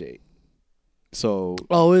 It's Cora Jade. So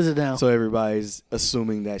Is it now? so everybody's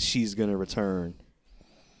assuming that she's gonna return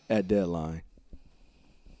at Deadline.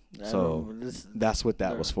 So that's what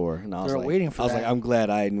that was for. And I was they're like, waiting for like, that. I'm glad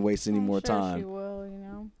I didn't waste any I'm more sure time. She will, you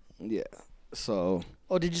know. Yeah. So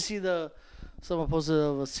Oh, did you see someone posted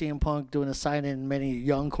of a CM Punk doing a sign-in many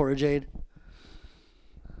young Cora Jade?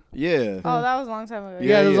 yeah. Oh, that was a long time ago.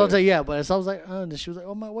 Yeah, That was yeah. all day, yeah. But so I was like, and she was like,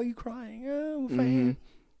 oh my, why are you crying? I'm a fan.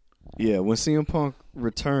 Yeah, when CM Punk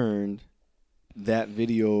returned, that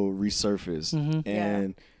video resurfaced,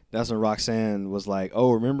 and that's when Roxanne was like,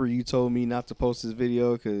 "Oh, remember you told me not to post this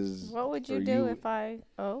video because What would you do if I?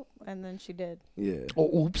 Oh, and then she did. Yeah,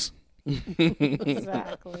 Oh, oops.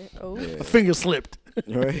 Exactly. Oh, yeah. A finger slipped.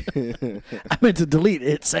 Right. I meant to delete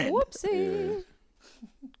it. Send. whoopsie. Yeah.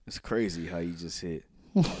 It's crazy how you just hit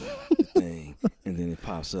the thing, and then it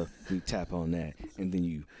pops up. You tap on that, and then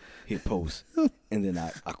you hit post, and then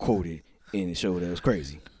I quote it, and it showed that it was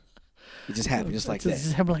crazy. It just happened just like It just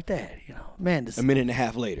that. happened like that, you know. Man, A minute and a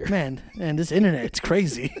half later. man, this internet's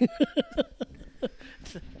crazy.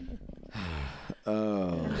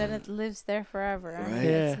 And then it lives there forever. I mean, Right?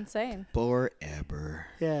 it's Yeah. insane. Forever.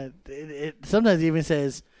 Yeah, it sometimes even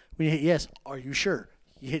says when you hit yes, are you sure?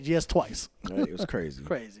 You hit yes twice. Right? It was crazy.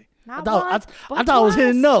 Crazy. Not I once, thought but I was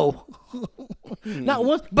hitting twice. no. Not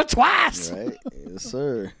once, but twice. Right? Yes,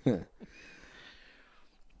 sir.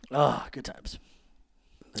 Oh, good times.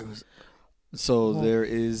 So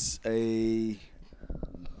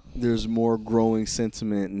there's more growing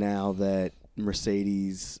sentiment now that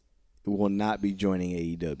Mercedes will not be joining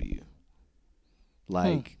AEW.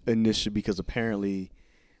 Like initially, because apparently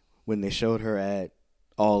when they showed her at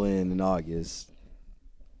All In August,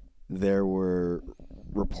 there were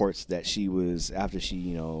reports that she was, after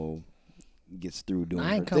she, gets through doing I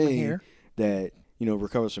her ain't coming thing, here. that,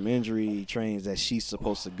 recovers from injury, trains, that she's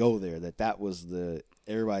supposed to go there, that was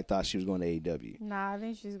everybody thought she was going to AEW. Nah, I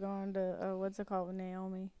think she's going to what's it called with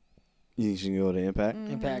Naomi. You think she can go to Impact?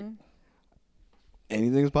 Impact.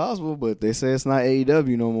 Anything's possible, but they say it's not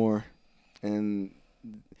AEW no more. And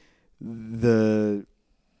the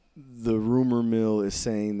rumor mill is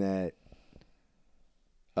saying that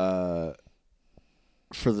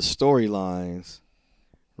for the storylines,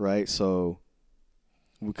 right? So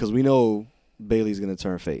because we know Bailey's going to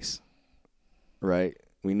turn face, right?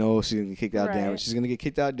 We know she's going to get kicked out of damage. She's going to get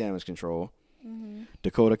kicked out of Damage Control.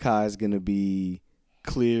 Dakota Kai is going to be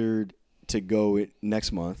cleared to go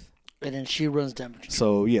next month. And then she runs damage control.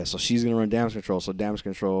 So, yeah, so she's going to run Damage Control. So, Damage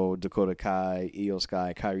Control, Dakota Kai, Io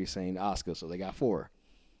Sky, Kairi Sane, Asuka. So, they got 4.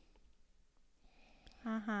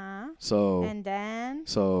 Uh-huh. So, And then?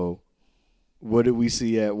 So, what did we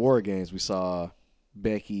see at War Games? We saw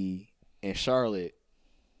Becky and Charlotte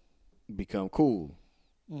become cool.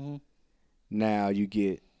 Mm-hmm. Now you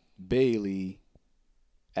get Bailey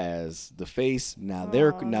as the face. Now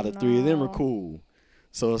the 3 of them are cool.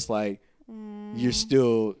 So it's like you're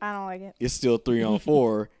still I don't like it. It's still 3 on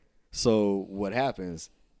 4. So what happens?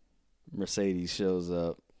 Mercedes shows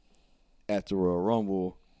up at the Royal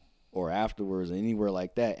Rumble or afterwards, anywhere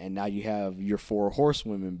like that, and now you have your 4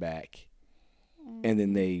 horsewomen back, and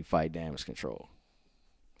then they fight Damage Control.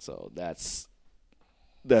 So that's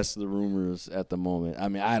the rumors at the moment. I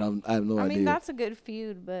mean, I have no idea. I mean, that's a good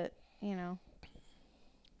feud, but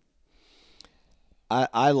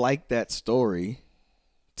I like that story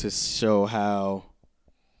to show how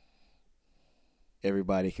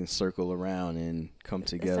everybody can circle around and come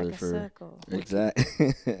together it's like a circle.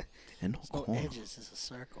 Exactly. And No edges, it's a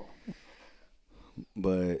circle.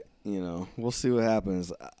 But we'll see what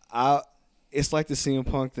happens. It's like the CM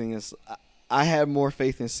Punk thing. I have more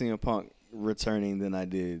faith in CM Punk returning than I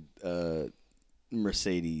did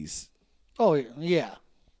Mercedes. Oh yeah.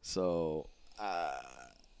 So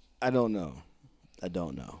I don't know. I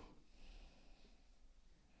don't know.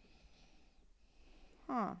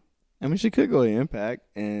 Huh. I mean, she could go to Impact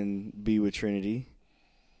and be with Trinity.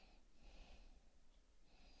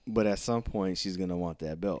 But at some point, she's going to want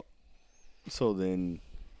that belt. So then,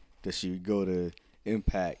 does she go to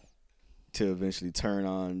Impact to eventually turn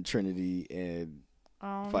on Trinity and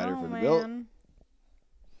fight her for the belt?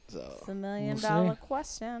 So It's a $1 million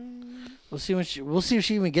question. We'll see if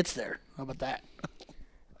she even gets there. How about that?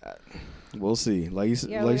 We'll see. Like you said,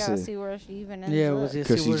 Yeah, we gotta see where she even ends Yeah, up. we'll see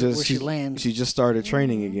because where she lands. She just started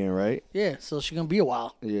training again, right? Yeah, so she's gonna be a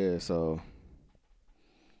while. Yeah, so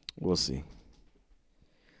we'll see.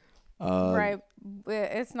 Right.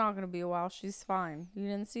 It's not gonna be a while. She's fine. You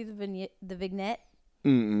didn't see the vignette?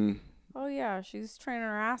 Mm-mm. Oh yeah, she's training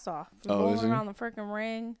her ass off. Oh, is Rolling she? around the freaking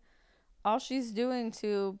ring. All she's doing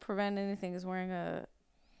to prevent anything is wearing a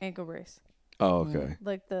ankle brace. Oh, okay.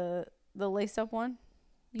 Like the lace up one.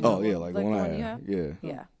 Oh yeah, like the one I you have. have. Yeah.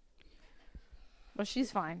 Yeah. But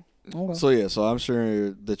she's fine. Okay. So I'm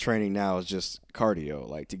sure the training now is just cardio,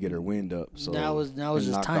 like to get her wind up. So now it's and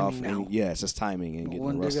just knock timing off now. it's just timing and getting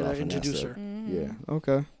When the they're rust gonna off. And introduce that her. stuff. Yeah.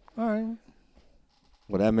 Okay. All right.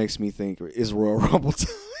 Well, that makes me think is Royal Rumble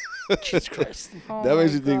time. Jesus Christ. Oh That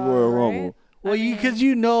makes my me think God, Royal right? Rumble. Well, I mean, because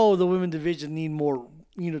the women division need more,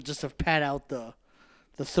 just to pad out the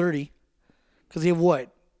 30. Because you have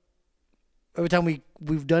what? Every time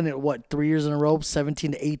we've done it, 3 years in a row,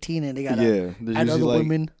 17 to 18, and they got There's add other usually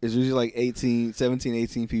women. It's usually like 17,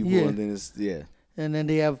 18 people, Yeah. and then it's And then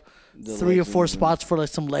they have the 3 or 4 legends and- spots for like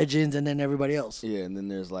some legends, and then everybody else. Yeah, and then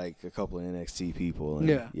there's like a couple of NXT people. And,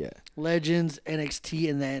 Yeah. yeah. Legends, NXT,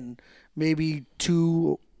 and then maybe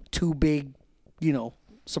two big,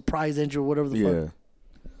 surprise entry, whatever the Yeah. fuck.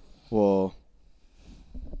 Well,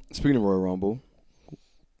 speaking of Royal Rumble,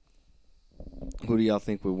 who do y'all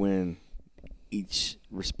think would win each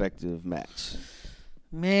respective match?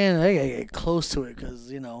 Man, I gotta get close to it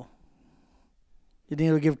because you think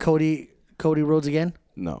it'll give Cody Rhodes again?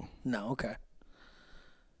 No. No, okay.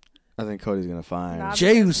 I think Cody's gonna find. Nah,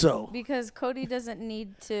 Jey Uso. Because Cody doesn't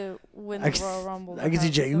need to win I the can- Royal Rumble. I can see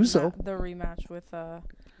to Jey have Uso. the rematch with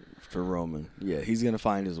For Roman. Yeah, he's gonna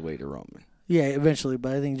find his way to Roman. Yeah, eventually,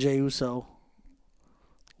 but I think Jey Uso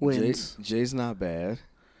wins. Jay's not bad.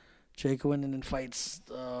 Jey can win and then fights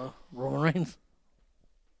Roman Reigns.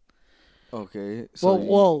 Okay.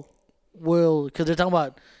 So because they're talking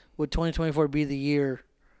about would 2024 be the year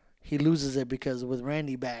he loses it because with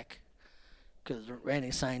Randy back, because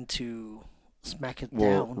Randy signed to Smackdown.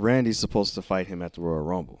 well, Randy's supposed to fight him at the Royal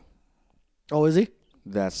Rumble. Oh, is he?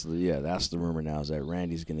 That's the rumor now is that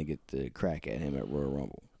Randy's gonna get the crack at him at Royal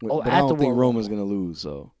Rumble. Oh, but at I don't the think Royal Roman's gonna lose.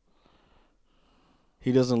 So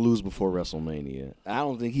he doesn't lose before WrestleMania. I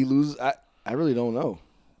don't think he loses. I really don't know.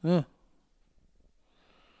 Yeah.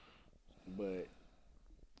 But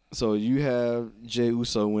so you have Jey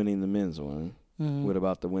Uso winning the men's one. Mm-hmm. What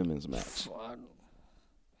about the women's match?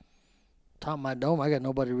 Top of my dome, I got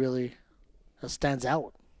nobody really that stands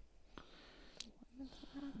out.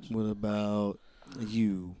 What about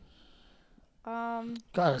you? God,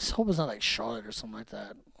 I hope it's not like Charlotte or something like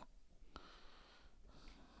that.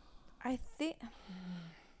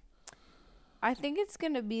 I think it's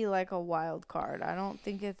gonna be like a wild card. I don't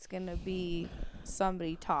think it's gonna be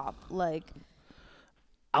somebody top like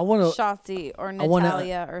I want to. Shotzi or I wanna-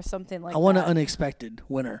 Natalia or something like I want that. an unexpected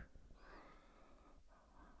winner.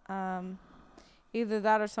 Either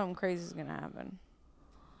that or something crazy is gonna happen.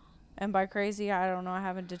 And by crazy, I don't know. I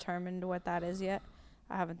haven't determined what that is yet.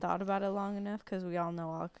 I haven't thought about it long enough because we all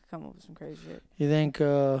know I could come up with some crazy shit. You think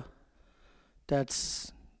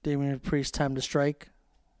that's Damian Priest's time to strike?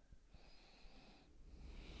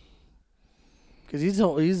 Because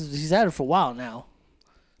he's at it for a while now.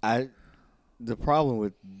 The problem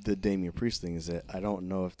with the Damian Priest thing is that I don't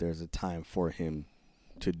know if there's a time for him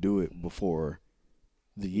to do it before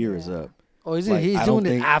the year is up. Oh, he's Like, I don't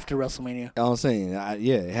doing it think- after WrestleMania. I'm saying,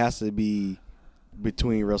 it has to be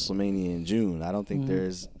between WrestleMania and June. I don't think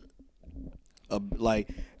there's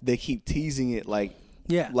they keep teasing it like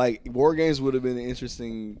War Games would have been an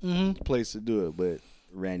interesting place to do it, but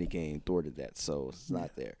Randy Kane thwarted that, so it's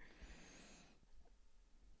not there.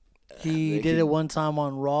 He They did could- it one time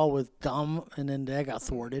on Raw with Dom, and then that got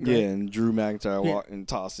thwarted. Yeah, Right? and Drew McIntyre Yeah. walked and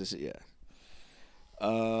tossed this. Yeah.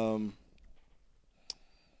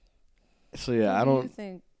 So yeah, What do you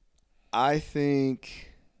think? I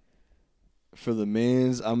think for the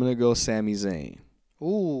men's, I'm gonna go Sami Zayn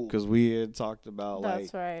Ooh. because we had talked about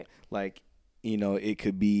That's right. it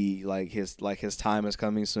could be like his time is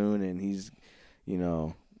coming soon, and he's,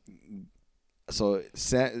 so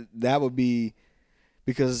that would be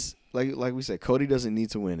because like we said, Cody doesn't need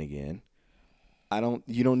to win again.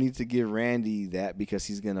 You don't need to give Randy that because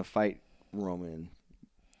he's gonna fight Roman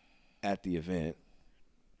at the event.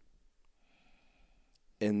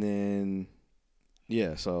 And then,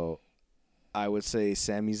 yeah, so I would say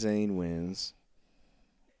Sami Zayn wins.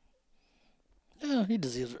 Yeah, he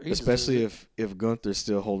deserves it. Especially if Gunther's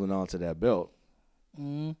still holding on to that belt.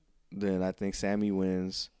 Mm-hmm. Then I think Sami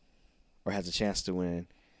wins or has a chance to win.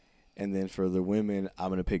 And then for the women, I'm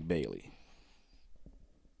going to pick Bayley.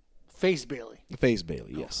 Face Bayley. Face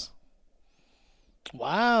Bayley, yes.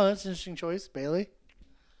 Wow, that's an interesting choice, Bayley.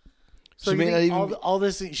 So She you may think not even all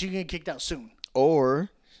this, she can get kicked out soon. Or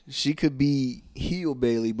she could be heel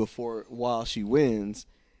Bayley while she wins.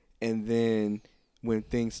 And then when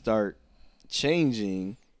things start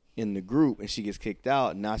changing in the group and she gets kicked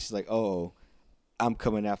out, now she's like, oh, I'm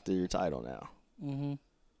coming after your title now. Mm-hmm.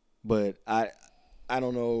 But I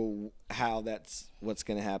don't know how that's what's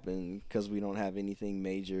going to happen because we don't have anything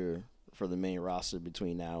major for the main roster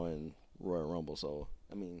between now and Royal Rumble. So,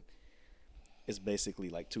 I mean, it's basically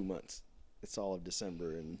like 2 months. It's all of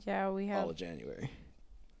December and all of January.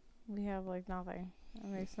 We have like nothing. It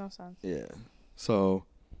makes no sense. Yeah. So,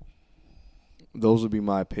 those would be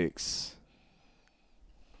my picks.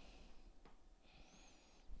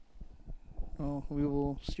 Well, we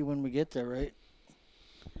will see when we get there, right?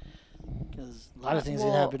 Because a lot of things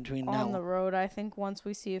can happen between now. On the road, I think once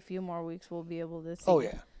we see a few more weeks, we'll be able to see. Oh,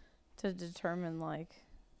 yeah. To determine, like,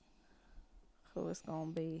 who it's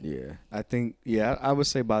going to be. Yeah. I think, I would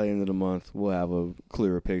say by the end of the month, we'll have a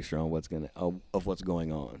clearer picture on of what's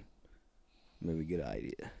going on. Maybe get an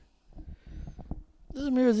idea.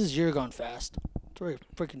 Doesn't mean this year gone fast. It's already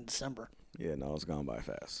freaking December. Yeah, no, it's gone by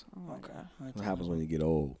fast. Oh, Okay. What happens when you get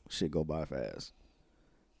old? Shit go by fast.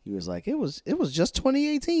 He was like, it was just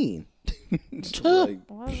 2018. So, like,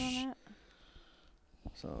 wasn't it?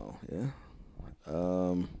 So, yeah.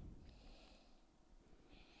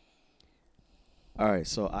 All right,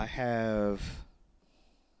 so I have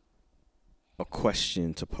a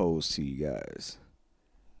question to pose to you guys.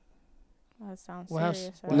 That sounds Well,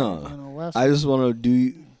 serious. well, No, you know, well, I just want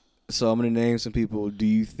to so I'm going to name some people. Do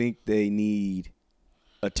you think they need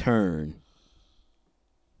a turn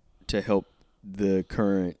to help the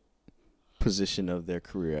current position of their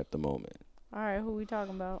career at the moment? All right, who we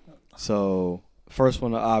talking about? So, first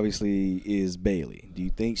one obviously is Bayley. Do you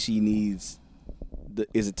think she needs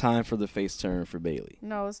is it time for the face turn for Bayley?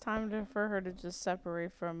 No, it's time for her to just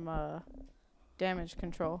separate from Damage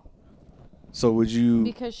Control. So would you?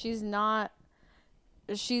 Because she's not.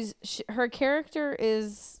 Her character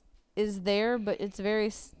is there, but it's very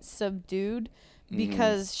subdued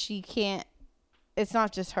because she can't. It's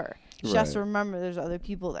not just her. She has to remember there's other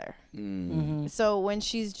people there. Mm-hmm. So when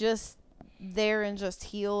she's just there and just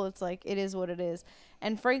heel, it's like it is what it is.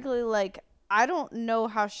 And frankly, like I don't know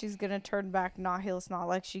how she's gonna turn back not heel. It's not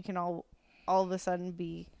like she can all of a sudden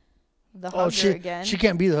be the hugger again. She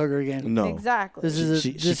can't be the hugger again. No, exactly.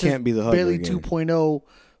 She can't be the hugger Bayley again. 2.0,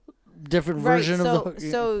 different version of the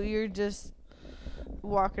hugger. So you're just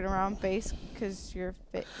walking around face because you're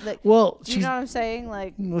like. Well, you know what I'm saying?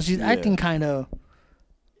 Like, well, she's acting kind of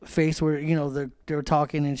face where they were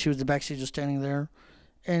talking and she was the backstage just standing there,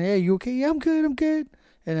 and hey, you okay? Yeah, I'm good.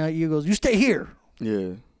 And you goes, you stay here.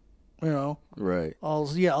 Yeah. Right.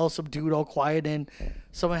 All subdued, all quiet, and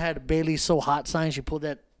someone had a Bailey So Hot sign. She pulled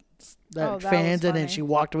that fans and then she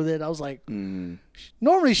walked with it. I was like,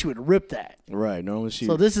 normally she would rip that. Right. Normally she.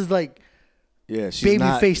 So this is like, she's baby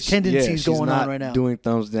not, face tendencies going on right now. Doing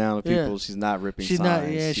thumbs down to people. She's not ripping. She's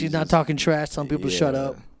signs. not. She's not talking trash. Telling people to shut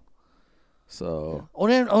up. So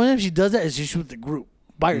only time she does that is she's with the group.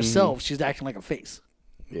 By herself, she's acting like a face.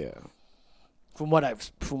 Yeah. From what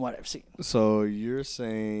I've seen. So you're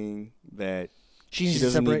saying that she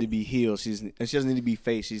doesn't need to be heel. She doesn't need to be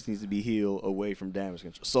face. She just needs to be heel away from Damage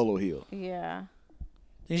Control. Solo heel. Yeah.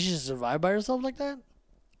 Think she should survive by herself like that?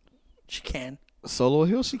 She can. Solo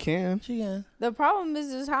heel, she can. She can. The problem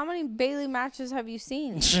is how many Bayley matches have you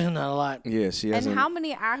seen? Not a lot. Yeah, she hasn't. And how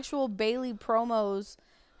many actual Bayley promos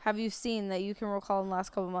have you seen that you can recall in the last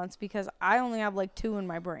couple of months? Because I only have like 2 in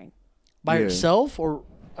my brain. By herself, or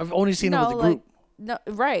I've only seen her with the group. No,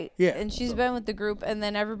 right. Yeah. And she's been with the group, and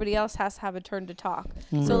then everybody else has to have a turn to talk.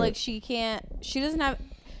 So like she's at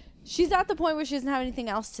the point where she doesn't have anything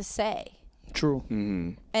else to say. True.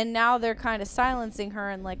 Mm-hmm. And now they're kind of silencing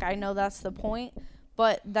her, and like I know that's the point,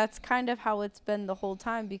 but that's kind of how it's been the whole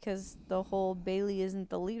time, because the whole Bayley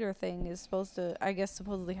isn't the leader thing is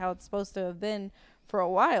supposedly how it's supposed to have been for a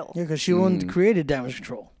while. Yeah, because she one created Damage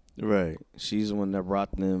Control. Right. She's the one that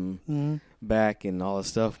brought them back and all that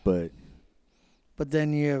stuff, but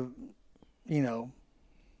then you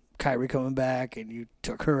Kyrie coming back and you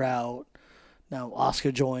took her out. Now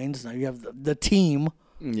Asuka joins. Now you have the team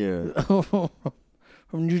Yeah.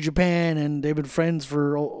 from New Japan, and they've been friends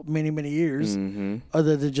for many, many years. Mm-hmm.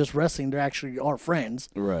 Other than just wrestling, they actually are friends.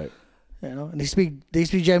 Right. You know, and they speak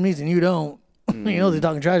Japanese, and you don't. You know, they're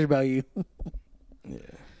talking trash about you. Yeah.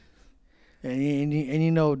 And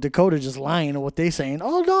you know Dakota just lying on what they saying.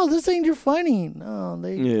 Oh no, this ain't you're funny. No,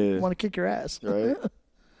 they want to kick your ass. Right.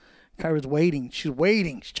 Kyra's waiting. She's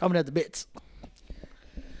waiting. She's chomping at the bits.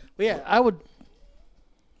 But yeah, I would.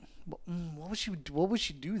 What would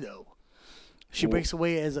she do though? She breaks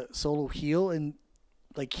away as a solo heel and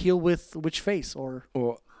like heel with which face or?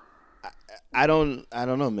 Well, I don't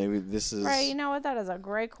know. Maybe this is Right, you know what? That is a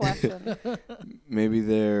great question. maybe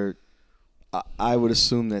they're. I would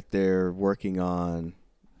assume that they're working on,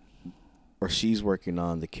 or she's working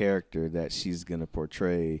on the character that she's gonna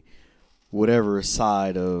portray, whatever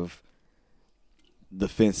side of the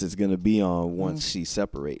fence it's gonna be on once she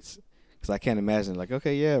separates. Because I can't imagine like,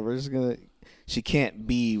 okay, yeah, we're just gonna. She can't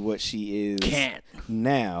be what she is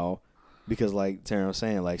now, because like Taryn was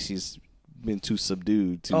saying, like she's been too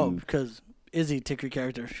subdued to. Oh, because Izzy took her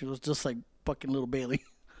character. She was just like fucking little Bailey,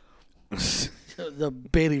 the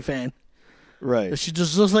Bailey fan. Right. She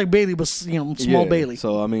just looks like Bailey, but small Bailey.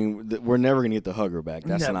 So I mean, we're never gonna get the hugger back.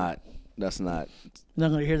 That's Never. not. That's not. Not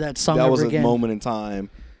gonna hear that song That ever was a again. moment in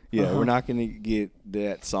time. Yeah, Uh-huh. we're not gonna get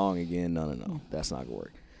that song again. No. That's not gonna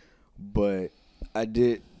work. But I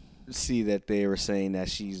did see that they were saying that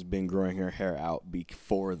she's been growing her hair out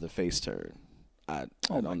before the face turn. I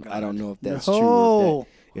don't know if that's true. Or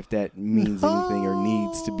if that means anything or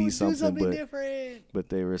needs to be something. But different. but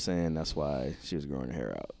they were saying that's why she was growing her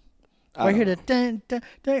hair out. I hear the dun, dun,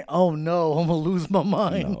 dun. Oh no, I'm gonna lose my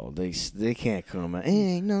mind. No, they can't come out.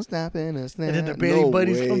 Ain't no stopping us now. And then the Bailey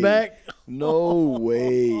buddies come back. No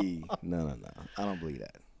way. No. I don't believe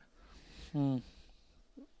that.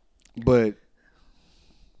 But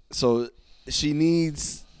so she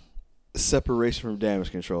needs separation from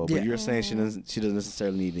damage control. But Yeah. you're saying she doesn't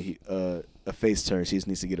necessarily need a face turn. She just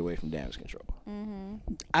needs to get away from damage control.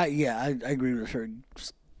 I agree with her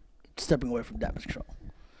stepping away from damage control.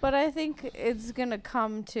 But I think it's going to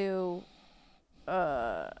come to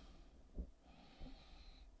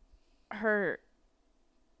her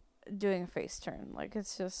doing a face turn. Like,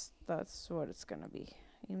 it's just, that's what it's going to be,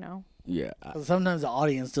 you know? Yeah. Sometimes the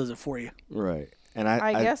audience does it for you. Right. And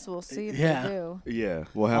I guess we'll see if they do. Yeah,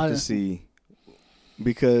 we'll have to see,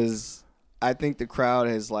 because I think the crowd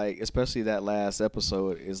is like, especially that last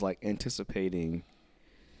episode, is like anticipating,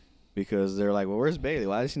 because they're like, well, where's Bailey?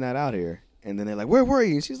 Why is she not out here? And then they're like, where were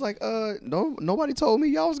you? And she's like, no, nobody told me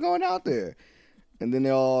y'all was going out there. And then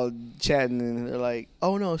they're all chatting, and they're like,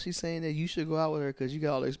 oh no, she's saying that you should go out with her because you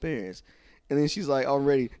got all the experience. And then she's like,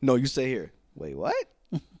 already, no, you stay here. Wait, what?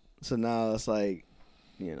 So now it's like,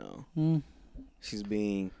 she's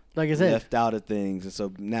being like I said, left out of things, and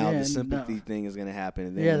so now the sympathy thing is gonna happen.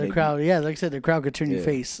 And then the crowd. Yeah, like I said, the crowd could turn your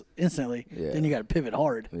face instantly. Yeah. Then you got to pivot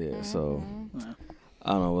hard. Yeah, so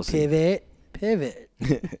I don't know. We'll see. Pivot.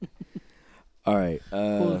 All right.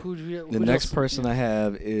 Who The next else? person I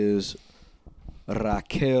have is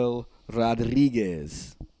Raquel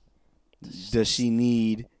Rodriguez. Does she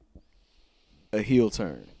need a heel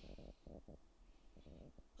turn?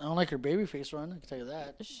 I don't like her babyface run. I can tell you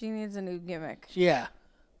that. She needs a new gimmick. Yeah.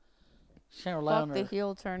 She can't rely Fuck on her. the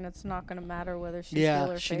heel turn. It's not going to matter whether she's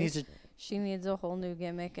heel or she face. needs to. She needs a whole new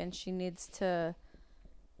gimmick, and she needs to.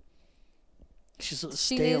 She's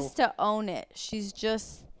She stale. needs to own it. She's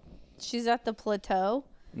at the plateau,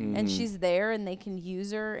 and she's there, and they can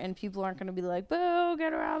use her, and people aren't going to be like, boo,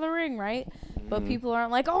 get her out of the ring, right? But people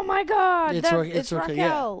aren't like, oh my God, it's Raquel.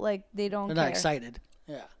 yeah. Like, they don't They're care. not excited.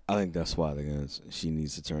 Yeah. I think that's why she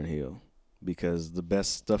needs to turn heel, because the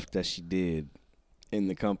best stuff that she did in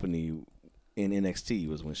the company in NXT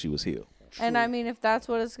was when she was heel. And I mean, if that's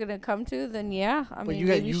what it's going to come to, then yeah. I But mean,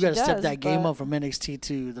 you got to step that game up from NXT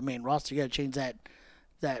to the main roster. You got to change that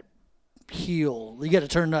heel. You got to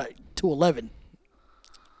turn that to 11.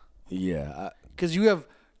 Yeah. Because you have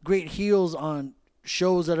great heels on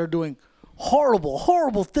shows that are doing horrible,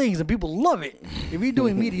 horrible things, and people love it. If you're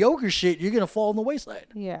doing mediocre shit, you're gonna fall on the wayside.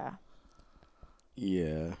 Yeah.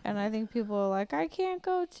 Yeah. And I think people are like, I can't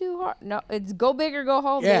go too hard. No, it's go big or go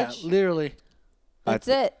home, Yeah, bitch. literally. That's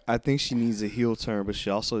it. I think she needs a heel turn, but she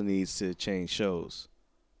also needs to change shows.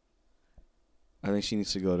 I think she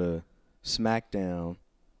needs to go to Smackdown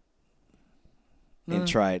and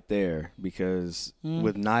try it there, because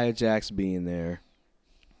with Nia Jax being there,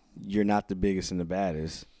 you're not the biggest and the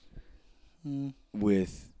baddest.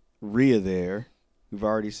 With Rhea there, we've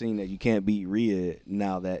already seen that you can't beat Rhea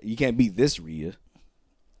now, that you can't beat this Rhea.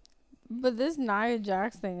 But this Nia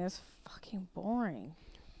Jax thing is fucking boring.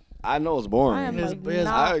 I know it's boring. I am It's- like it's-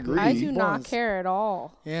 not, I agree. I do not Boring. care at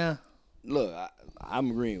all. Yeah. Look,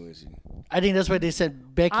 I'm agreeing with you. I think that's why they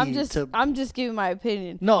said Becky I'm just giving my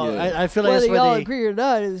opinion. No, Yeah. I feel like Whether that's why y'all they... agree or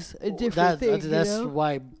not is a different thing. That's you know?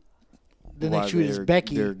 why the Why next shoot is they're-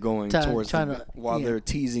 Becky. They're going trying towards to... while yeah. they're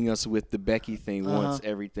teasing us with the Becky thing. Once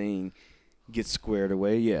everything gets squared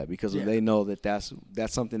away, because Yeah. they know that's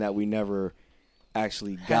something that we never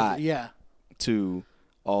actually got Yeah. to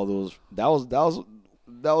all those. That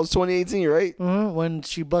was 2018, right? When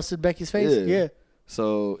she busted Becky's face. Yeah.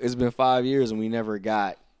 So it's been 5 years and we never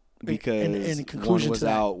got because in conclusion one was to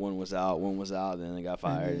that. out, one was out, then they got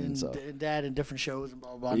fired, and so Dad in different shows and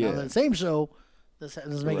blah, blah, blah. Yeah. Now they're the same show. Let's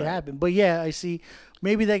make it Right. happen. But yeah, I see.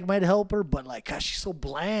 Maybe that might help her, but like, gosh, she's so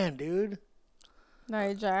bland, dude.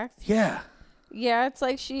 Nia Jax. Yeah. Yeah, it's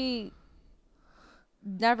like she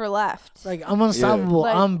never left. Like, I'm unstoppable.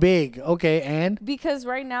 Like- I'm big. Okay, and? Because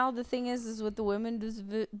right now the thing is with the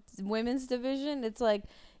women's division, it's like,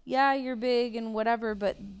 yeah, you're big and whatever,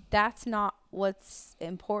 but that's not what's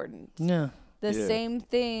important. Yeah. The Yeah. same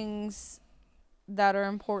things that are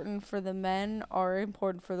important for the men are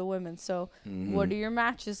important for the women. So, what do your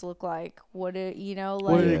matches look like? What do you know,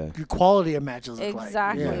 like What do the quality of matches look like?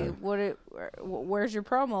 exactly? Yeah. Where's your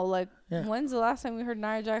promo? Like, Yeah. when's the last time we heard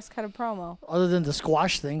Nia Jax cut a promo? Other than the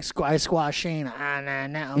squash thing, I squash Shane.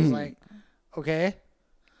 I was like, okay.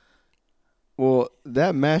 Well,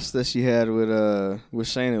 that match that she had with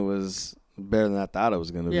Shayna was better than I thought it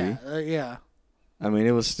was gonna Yeah. be. Yeah. I mean,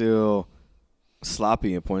 it was still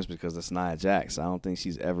sloppy in points because it's Nia Jax. I don't think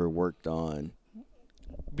she's ever worked on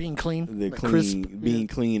Being clean. the like clean, crisp. being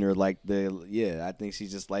clean, or like I think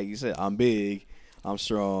she's just like you said. I'm big, I'm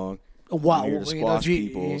strong. Wow. I'm here to you know, squash if you-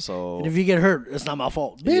 people. So, And if you get hurt, it's not my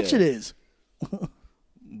fault. Bitch, Yeah. it is.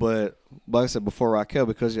 but like I said before, Raquel,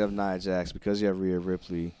 because you have Nia Jax, because you have Rhea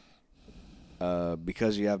Ripley,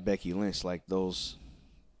 because you have Becky Lynch, like those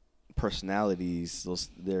personalities,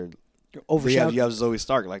 they're Overshadowed. You have Zoe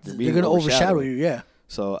Stark, like they're They're going to overshadow you, yeah.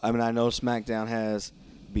 So I mean, I know SmackDown has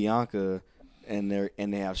Bianca, and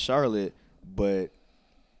they have Charlotte, and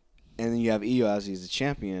then you have Io as he's the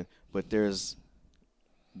champion, but there's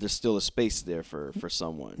still a space there for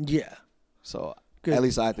someone. Yeah. So Good. at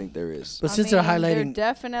least I think there is. But since they're there highlighting...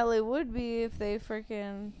 definitely would be if they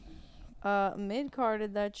freaking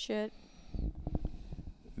mid-carded that shit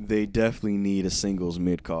They definitely need a singles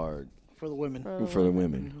mid card For the women. for the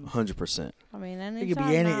women, 100%. I mean, It could anytime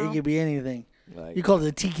be now, it could be anything. Like, You call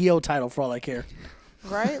it the TKO title for all I care.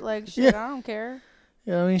 right? Like, shit, Yeah. I don't care.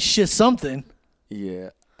 You know what I mean? Shit, something. yeah,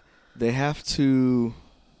 they have to.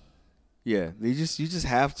 Yeah, you just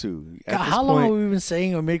have to. At God, this how long point, have we been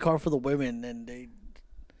saying a mid card for the women, and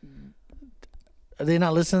are they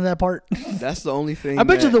not listening to that part? that's the only thing. I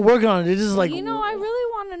bet you that- they're working on it. It's just like I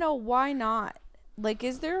really want to know why not. Like,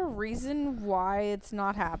 is there a reason why it's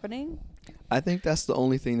not happening? I think that's the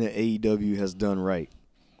only thing that AEW has done right.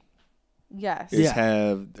 Yes. Is Yeah.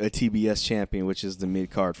 have a TBS champion, which is the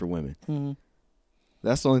mid card for women. Mhm.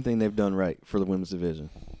 That's the only thing they've done right for the women's division.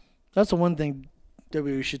 That's the one thing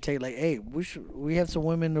WWE should take. Like, hey, we have some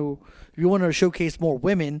women who, if you want to showcase more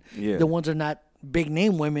women, Yeah. the ones that are not big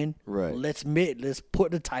name women, Right. Let's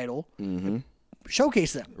put the title, Mm-hmm.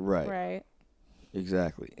 showcase them. Right. Right.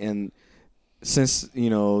 Exactly. And since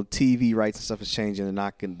TV rights and stuff is changing, they're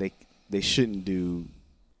not gonna they shouldn't do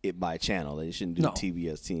it by channel. They shouldn't do No.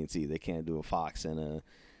 TBS TNT. They can't do a Fox and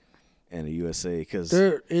a USA because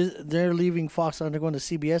They're leaving Fox on. They're going to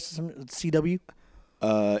CBS, CW.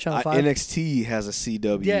 Channel 5? NXT has a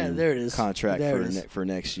CW Yeah, there it is. contract There it is. for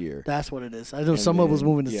next year. That's what it is. I know And some of it was then,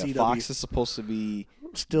 moving to yeah, CW. Fox is supposed to be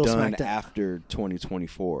Still done SmackDown. after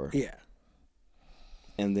 2024. Yeah.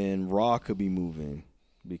 And then Raw could be moving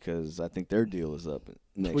because I think their deal is up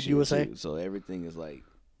next With year USA? too. So everything is like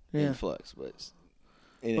Yeah. in flux. But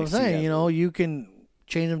I'm NXT saying, has you can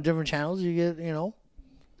change them different channels. You get,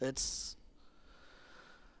 that's.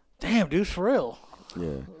 Damn, dude, for real.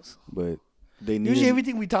 yeah, but they need. Usually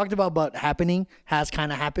everything we talked about happening has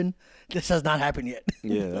kind of happened. This has not happened yet.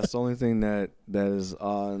 Yeah, that's the only thing that is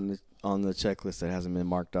on the checklist that hasn't been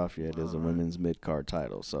marked off yet is a women's mid card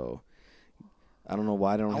title. So I don't know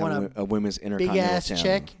why they don't I want have a women's Big intercontinental ass channel.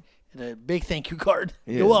 check and a big thank you card.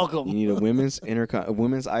 Yeah, You're welcome. You need a women's a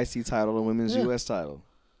women's IC title, a women's Yeah. US title.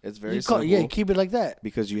 It's very You simple. keep it like that.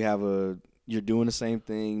 Because you're doing the same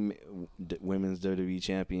thing. Women's WWE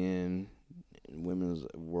champion, women's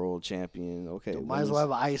world champion. Okay, Might as well have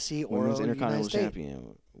an IC or women's a United intercontinental States.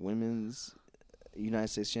 champion, women's United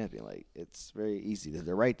States champion. Like it's very easy.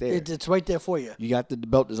 They're right there. It's right there for you. You got the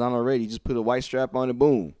belt design already. You just put a white strap on it.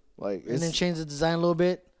 Boom. Like And then change the design a little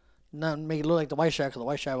bit. Not make it look like the white strap, because the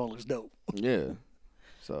white strap one looks dope. Yeah.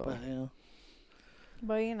 So. But, you know.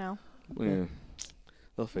 But you know. Yeah.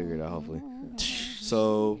 They'll figure it out hopefully.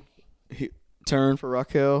 So, turn for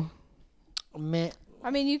Raquel. Man,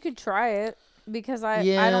 I mean, you could try it because I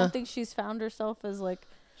Yeah. don't think she's found herself as like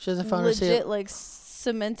she hasn't found legit her like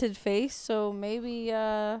cemented face. So maybe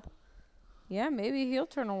maybe heel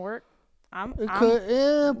turn will work. It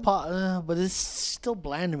could, but it's still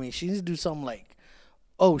bland to me. She needs to do something like,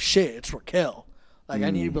 oh shit, it's Raquel. Like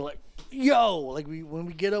I need to be like, yo, like when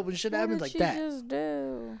we get up and shit happens like that. What did she just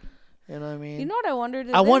do? You know what I mean? You know what I wonder?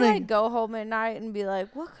 Did I they wanna- like go home at night and be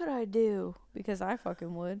like, what could I do? Because I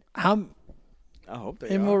fucking would. How I hope they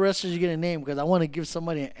many more wrestlers you gonna name? Because I want to give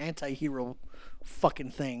somebody an anti-hero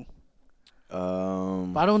fucking thing. But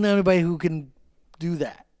I don't know anybody who can do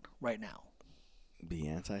that right now. Be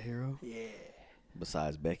anti-hero? Yeah.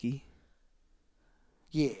 Besides Becky?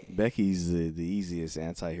 Yeah. Becky's the easiest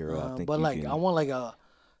anti-hero I think. But you like can. I want like a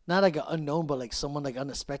not like an unknown, but like someone like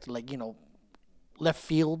unexpected, like left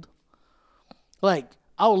field. Like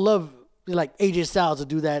I would love like AJ Styles to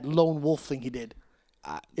do that lone wolf thing he did.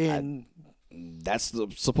 That's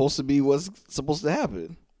supposed to be what's supposed to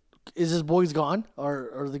happen. Is his boys gone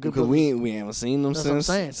or the good? Because we haven't seen them That's what I'm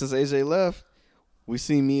since saying. AJ left. We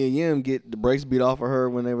seen Mia Yim get the brakes beat off of her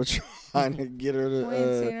when they were trying to get her We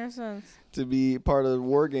ain't seen her since. to be part of the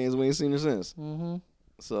War Games. We ain't seen her since. Mm-hmm.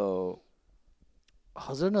 So,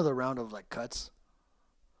 Is there another round of like cuts?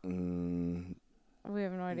 We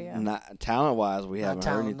have no idea. not talent wise, we haven't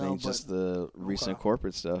heard talent, anything. no, just the recent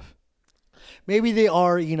corporate stuff. Maybe they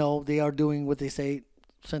are. They are doing what they say.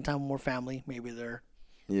 Spend time with more family. Maybe they're.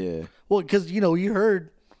 Yeah. Well, because you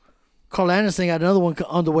heard Carl Anderson got another one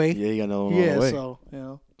on the way. Yeah, you got another one on the way.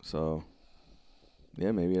 So So,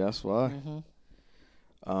 yeah, maybe that's why.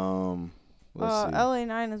 Mm-hmm. Let's see. LA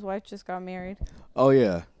Knight and his wife just got married. Oh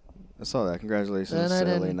yeah, I saw that. Congratulations LA to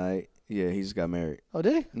Knight. LA Knight. Yeah, he just got married. Oh,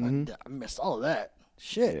 did he? Mhm. I missed all of that.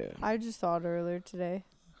 Shit. Yeah. I just saw it earlier today.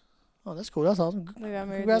 Oh, that's cool. That's awesome. They got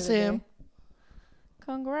married. Congrats the to other him. day.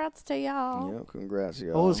 Congrats to y'all. Yeah, congrats,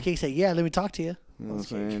 y'all. Oh, his case said, "Yeah, let me talk to you." You know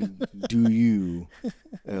what I'm saying? Do you,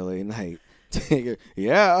 LA Knight? Take it.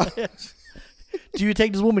 Yeah. Do you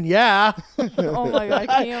take this woman? Yeah. Oh my God,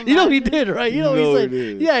 can you You know he imagine? did, right? You know No, he he said.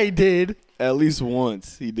 did. Yeah, he did. At least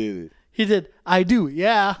once he did it. He did. I do.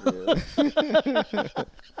 Yeah.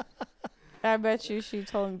 I bet you she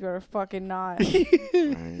told him you're fucking not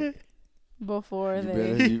Right. before You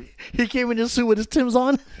they. better- He came in his suit with his Tim's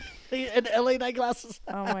on and LA Night glasses.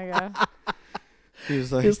 Oh my God. He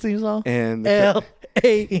was like, His theme song. and the,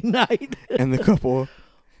 LA Night. and the couple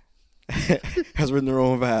has written their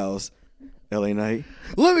own vows. LA Knight,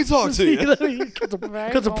 let me talk to you. Cuts a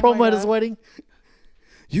Right? cuts a Oh my promo at his God. wedding.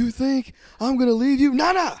 You think I'm gonna leave you?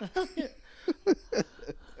 Nah.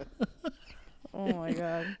 Oh my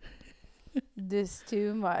God. This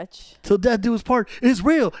too much. Till death do his part. It's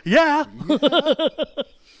real. Yeah.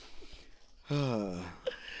 God,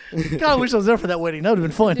 I wish I was there for that wedding. That would have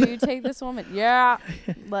been fun. Do you take this woman? Yeah.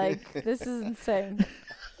 Like, this is insane.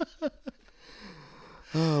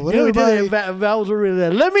 What You know, everybody, Val was really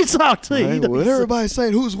there. Let me talk to you. right, You know, what he said, everybody's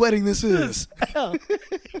saying, whose wedding this is? Oh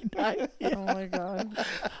my God.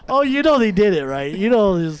 oh, you know they did it, right? You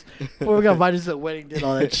know this. Well, we got invited to the wedding, did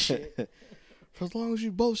all that shit. For as long as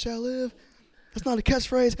you both shall live. That's not a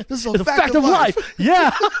catchphrase. This is a It's fact of life.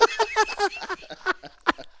 Yeah.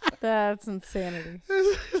 That's insanity.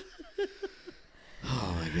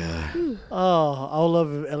 Oh my god. Oh, I would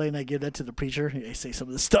love if LA Knight give that to the preacher. They say some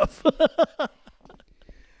of this stuff.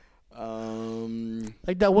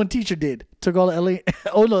 Like that one teacher did. Took all the LA.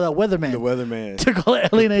 Oh no, that weatherman. The weatherman. Took all the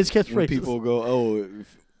LA Knight's When catchphrases. people go, oh,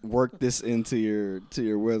 work this into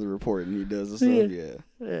your weather report, and he does the stuff. Yeah.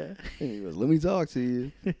 Yeah. And he goes, let me talk to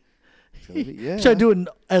you. Yeah. Try to do it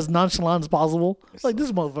as nonchalant as possible. It's Like so-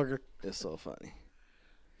 this motherfucker. It's so funny.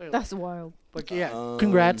 That's wild. But yeah,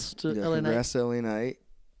 congrats to yeah, LA Knight. Congrats to LA Knight.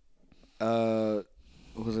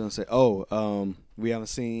 What was I gonna say? We haven't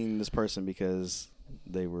seen this person because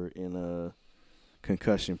they were in a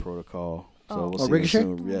concussion protocol. So Oh. we'll Oh, see Ricochet?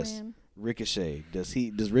 them soon. Oh, Yes, man. Ricochet.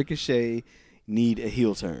 Does Ricochet need a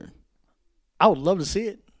heel turn? I would love to see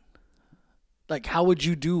it. Like, how would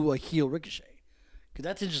you do a heel Ricochet? Because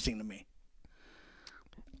that's interesting to me.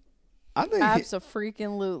 I think.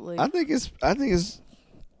 Abso-freaking-lutely. I think it's.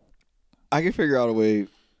 I can figure out a way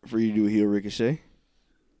for you to do a heel Ricochet.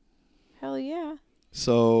 Hell yeah.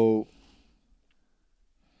 So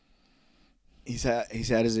he's had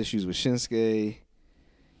his issues with Shinsuke.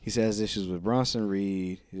 He's had his issues with Bronson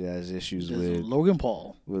Reed. He has issues There's Logan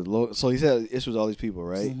Paul. so he's had issues with all these people,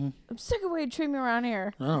 right? Mhm. I'm sick of the way you treat me around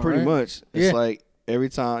here. I know, Pretty right? much. It's Yeah. like every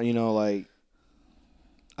time, like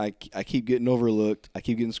I keep getting overlooked. I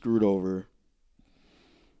keep getting screwed over.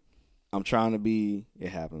 I'm trying to be. It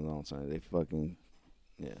happens all the time. They fucking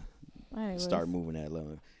Anyways. start moving that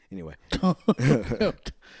level. Anyway.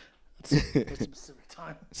 That's a specific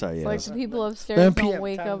time. Sorry, It's yeah. like the people upstairs 7 don't p.m.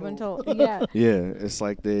 wake time up move. until yeah. Yeah, it's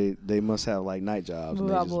like they must have like night jobs. Move and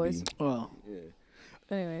they out, just boys. Be, Well,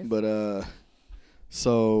 yeah. Anyways. But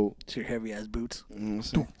so it's your heavy ass boots. you know what I'm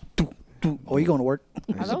saying? Oh, you going to work?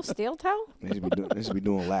 Are those steel toe? They should be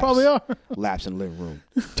doing laps. Probably are. Laps in the living room.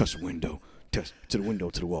 Touch the window. Touch to the window,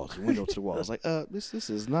 to the wall, to the window, to the wall. It's like, this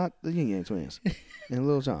is not the Yin Yang Twins. And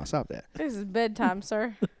Lil Jon, stop that. This is bedtime,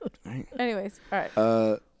 sir. Right. Anyways, all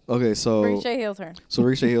right. Okay, so Ricochet heel turn. So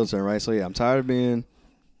Ricochet heel turn, right? So yeah, I'm tired of being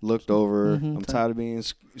looked over. I'm tired of being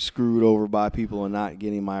screwed over by people and not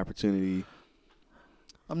getting my opportunity.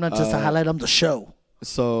 I'm not just a highlight. I'm the show.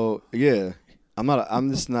 So yeah, I'm not.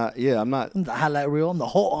 I'm just not. Yeah, I'm not. I'm the highlight reel. I'm the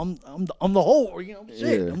whole. I'm the whole. You know,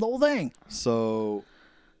 shit. Yeah. I'm the whole thing. So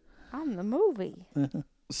I'm the movie.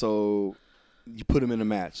 so you put him in a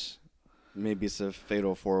match. Maybe it's a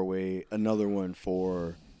fatal 4-way. Another one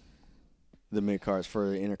for the mid cards for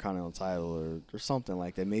the Intercontinental title or something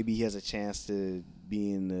like that. Maybe he has a chance to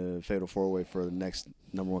be in the fatal 4-way for the next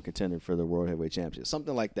number one contender for the World Heavyweight Championship.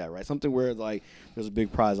 Something like that, right? Something where like there's a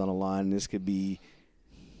big prize on the line. And this could be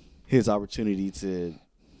his opportunity to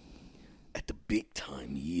at the big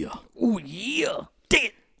time, yeah. Oh yeah.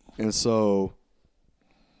 Damn. And so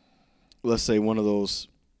let's say one of those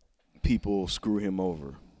people screw him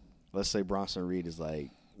over. Let's say Bronson Reed is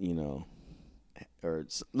like, or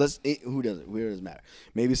who doesn't matter.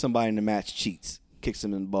 Maybe somebody in the match cheats, kicks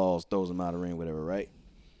him in the balls, throws him out of the ring, whatever, right?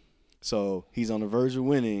 So he's on the verge of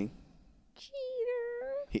winning.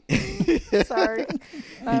 Cheater. Sorry,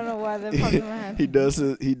 I don't know why that popped in my head. He does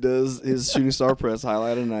his shooting star press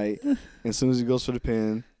highlight of the night. And as soon as he goes for the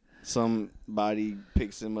pin, somebody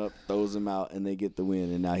picks him up, throws him out, and they get the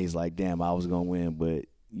win. And now he's like, "Damn, I was gonna win, but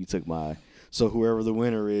you took my." So whoever the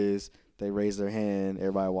winner is, they raise their hand.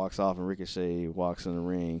 Everybody walks off, and Ricochet walks in the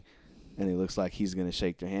ring, and it looks like he's gonna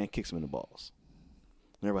shake their hand, kicks him in the balls.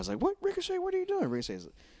 And everybody's like, "What, Ricochet? What are you doing?" Ricochet's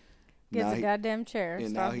Gets a goddamn chair, and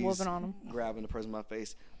starts now he's whooping on him. grabbing the person in my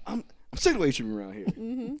face. I'm sick of the way you treat me around here.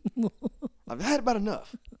 I've had about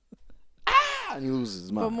enough. And he loses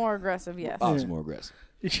his mind. But more aggressive, yes. Obviously more aggressive.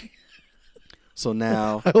 So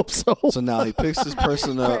now, I hope so. So now he picks this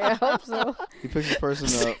person up. I hope so. He picks the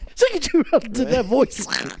person up. Second you out to that voice.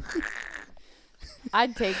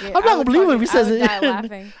 I'd take it. I'm not gonna believe it if he says it. Die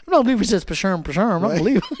laughing. I'm not gonna believe he says Pashurum. I'm not gonna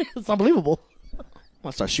believe it. It's unbelievable. I'm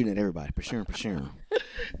gonna start shooting at everybody. Pashurum.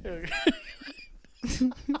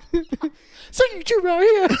 Second you out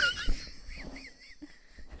here.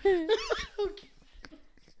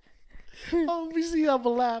 Oh, we see I'm a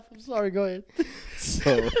laugh. I'm sorry. Go ahead.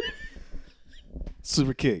 So,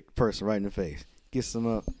 super kick, person right in the face. Gets him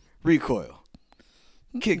up. Recoil.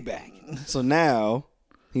 Kick back. So now,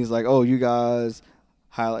 he's like, oh, you guys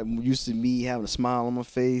used to me having a smile on my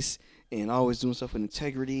face and always doing stuff with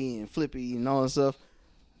integrity and flippy and all that stuff.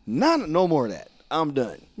 No more of that. I'm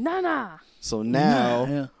done. Nah. So now,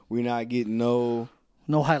 yeah. we're not getting no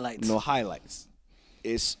highlights. No highlights.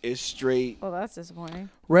 It's straight. Well, that's disappointing.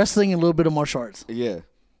 Wrestling and a little bit of martial arts. Yeah.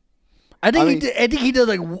 I think he did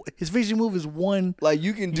like his finishing move is one. Like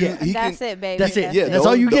you can do. Yeah. That's it, baby. That's it. Yeah, That's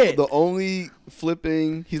all you get. The only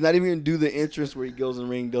flipping, he's not even gonna do the entrance where he goes in the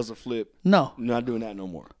ring, does a flip. No. Not doing that no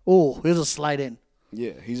more. Oh, here's a slide in.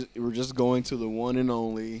 Yeah, we're just going to the one and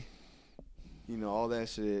only. All that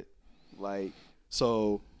shit. Like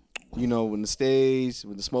so, when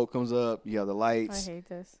the smoke comes up, you have the lights. I hate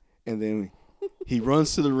this. And then he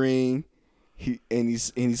runs to the ring. He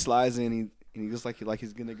slides in. And he looks like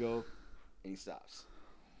he's gonna go, and he stops.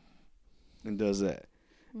 And does that.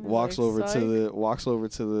 Walks over to the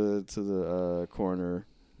corner,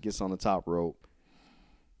 gets on the top rope.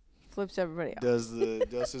 Flips everybody out. Does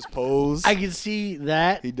his pose. I can see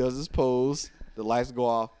that. He does his pose. The lights go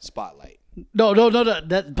off. Spotlight. No.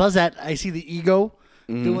 That plus that I see the ego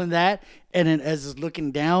doing that, and then as it's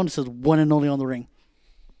looking down, it says one and only on the ring.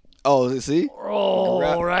 Oh, see?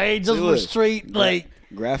 Oh, right, just look. straight like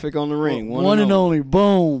graphic on the ring. One and only.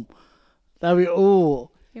 Boom. That'd be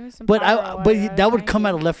But that would come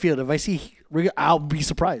out of left field. If I see, I'll be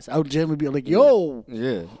surprised. I would generally be like, "Yo."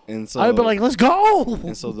 Yeah, and so I'd be like, "Let's go."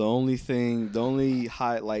 And so the only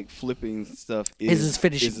high like flipping stuff is his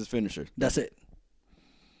finishing. Is his finisher. That's it.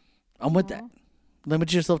 I'm with that.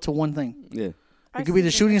 Limit yourself to one thing. Yeah. It could be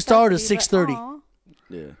the shooting star to 6:30.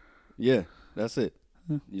 Yeah. That's it.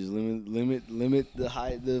 You just limit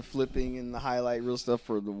the flipping and the highlight real stuff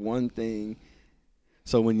for the one thing.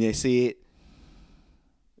 So when they see it,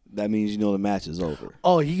 that means you know the match is over.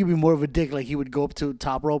 Oh, he could be more of a dick. Like he would go up to the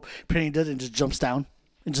top rope, pretend he does it, and just jumps down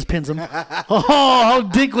and just pins him. Oh, how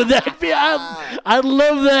dick would that be? I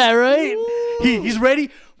love that, right? He's ready.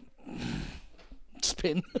 Just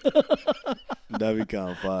pin. That'd be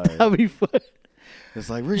kind of fire. That'd be fun. It's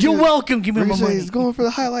like You're welcome. Give me my money. He's going for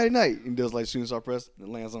the highlight night. He does like shooting star press and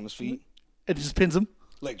lands on his feet. And just pins him.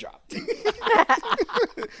 Leg drop.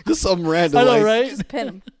 Just something random. I know, like, right? Just pin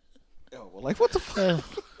him. Oh, well, like what the fuck?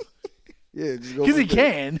 Yeah, just go. Because he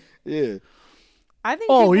can. Yeah. I think.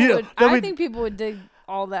 Oh, people yeah. Would, I I mean- think people would dig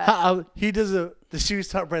all that. He does the shooting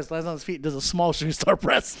star press, lands on his feet, does a small shooting star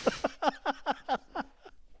press.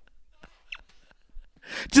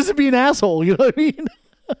 Just to be an asshole, you know what I mean?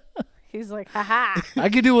 He's like, haha. I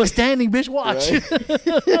could do a standing, bitch. Watch.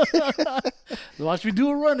 Watch me do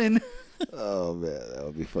a running. Oh man, that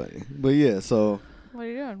would be funny. But yeah, so What are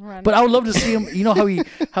you doing? Run. But I would love to see him. You know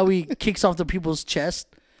how he kicks off the people's chest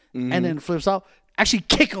and then flips out? Actually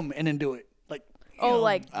kick him and then do it. Like, you know,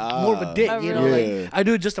 like more of a dick, you know? really? Like, I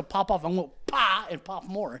do it just to pop off. I'm going to pa and pop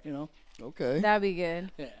more, you know? okay. that'd be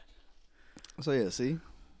good. Yeah. So yeah, see.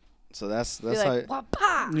 So that's Be how. like,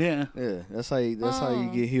 wah-pa. Yeah. Yeah, that's how you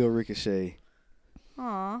get heel Ricochet.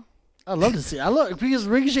 Aw. I love to see it. I love because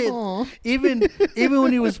Ricochet, even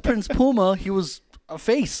when he was Prince Puma, he was a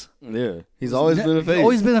face. Yeah, he's always been a face.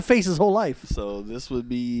 Always been a face his whole life. So this would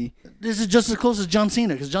be. This is just as close as John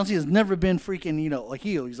Cena because John Cena's never been freaking, a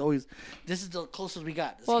heel. He's always. This is the closest we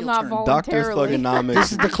got. This Well, heel not turn. voluntarily. Doctor Thugonomics.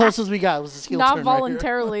 This is the closest we got. Was this heel Not turn right here.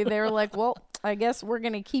 voluntarily. They were like, well, I guess we're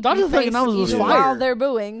gonna keep Dr. you face Thugonomics was even fire. while they're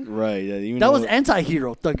booing. Right. Yeah, even That though- was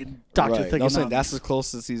anti-hero, Dr. Right. No, I'm saying Thugonomics. that's as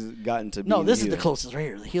close as he's gotten to. No, being this a is the heel. closest right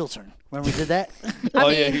here, the heel turn. Remember we did that? Oh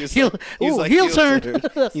yeah, he was heel, like, he was ooh, like heel turn.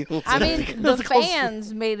 Heel I turn. mean, the That's the closest.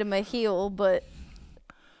 fans made him a heel, but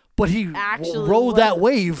But he Actually rode that wasn't.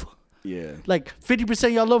 wave. Yeah. Like 50%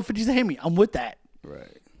 of y'all love, 50% hate me. I'm with that.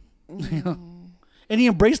 Right. And he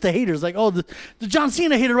embraced the haters. Like, oh, the John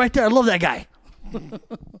Cena hater right there. I love that guy.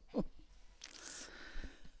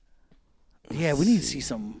 Yeah, we need to see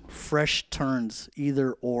some fresh turns,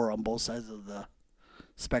 either or, on both sides of the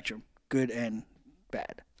spectrum, good and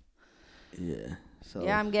bad. Yeah. So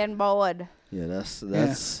yeah, I'm getting bored. yeah, that's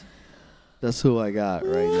who I got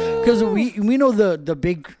right now. Because we know the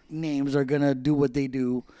big names are gonna do what they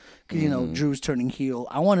do. Because Drew's turning heel.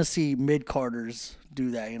 I want to see mid carders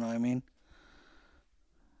do that. You know what I mean?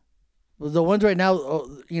 Well, the ones right now,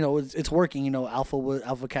 it's working.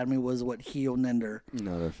 Alpha Academy was what heel, and then they're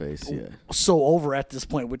No, their face. Yeah. so over at this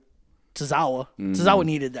point with Tozawa. Tozawa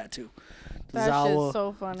needed that too. That Tozawa, shit's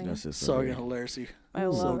so funny. That's just so hilarious. I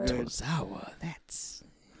love it. good. Tozawa. That's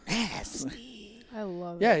nasty. I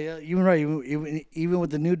love Yeah, it. yeah, even right. Even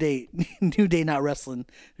with the New Day, New Day not wrestling,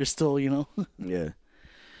 they're still, Yeah.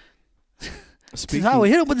 Tozawa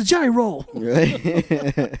hit him with the gyro.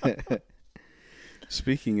 Right.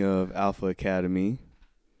 Speaking of Alpha Academy,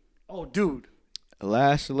 Oh, dude,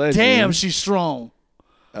 Lash Legend. damn, she's strong.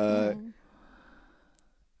 That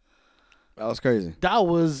was crazy. That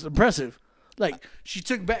was impressive. Like she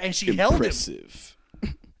took back and she held him. Impressive.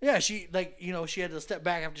 Yeah, she she had to step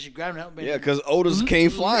back after she grabbed him. Yeah, because Otis came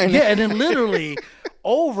flying. Yeah, and then literally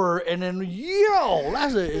over, and then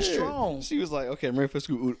Lash is strong. She was like, "Okay, I'm ready for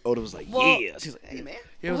school." Otis was like, Well, "Yeah." She's like, "Hey, man."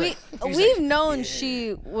 It was We've like, known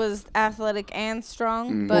she was athletic and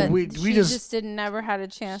strong, but Well, we she just- just didn't never had a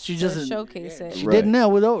chance she to just showcase it. She Right. did now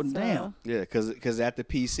with Odin. So, Damn. Yeah, because at the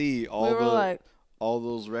PC, we were like, all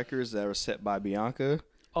those records that were set by Bianca,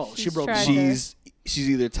 Oh, she She's broke. tried them all. she's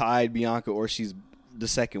either tied Bianca or she's the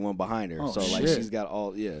second one behind her. Oh, so like shit. she's got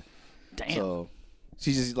all Damn. So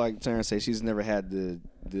she's just like Terrence say she's never had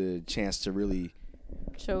the chance to really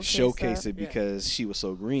showcase that. it because she was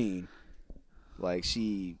so green. Like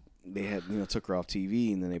they had took her off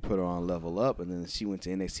TV and then they put her on Level Up and then she went to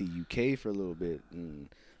NXT UK for a little bit and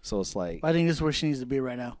so it's like I think this is where she needs to be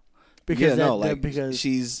right now. Because because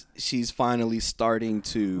she's finally starting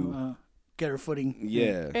to get her footing.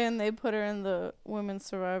 yeah. And they put her in the Women's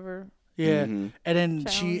Survivor. Yeah, Mhm. and then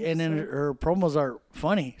Challenge, so- her promos are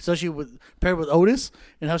funny. Especially paired with Otis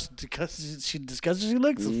and how she discusses she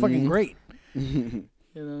looks. It's fucking great. You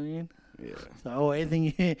know what I mean? Yeah. So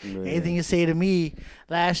anything you say to me,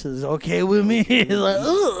 Lash is okay with me. It's like,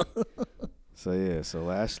 ugh. So yeah, so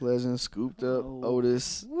Lash Legend scooped up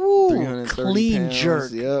Otis, Woo, 330 clean pounds.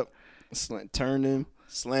 jerk. Yep, turned him,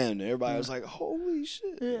 slammed him. Everybody was like, "Holy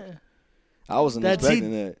shit!" Yeah. I wasn't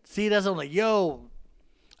expecting that. See, that's what I'm like, yo.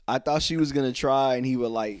 I thought she was gonna try and he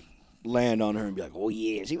would like land on her and be like, "Oh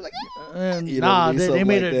yeah," she was like, Nah, they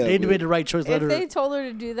made like it. They made the right choice. If they told her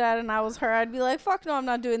to do that and I was her, I'd be like, "Fuck no, I'm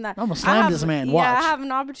not doing that." I'm gonna slam this man. Yeah, Watch. I have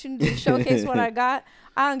an opportunity to showcase what I got.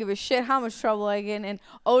 I don't give a shit how much trouble I get in. And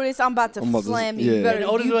Otis, I'm about to slam you. Yeah. You better, And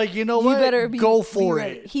Otis was like, you know what? better Go for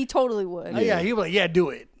ready. it. He totally would. Yeah, he was like, yeah, do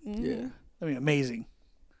it. Yeah. I mean, amazing.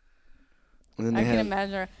 And then I they can had,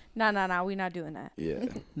 imagine her. Nah, we're not doing that. Yeah.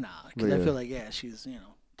 Nah, because Yeah. I feel like, she's,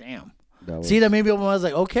 damn. That was, See, that maybe I was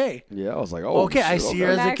like, okay. Yeah, I was like, oh. Okay, I shit, see her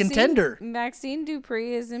as a contender. Maxine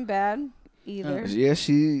Dupree isn't bad either. Yeah,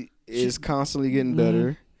 she is constantly getting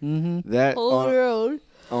better. Mm-hmm. That Road.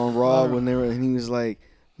 on Raw when they were, and he was like,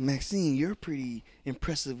 Maxine, you're pretty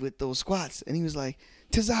impressive with those squats, and he was like,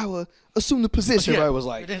 Tozawa, assume the position. Everybody was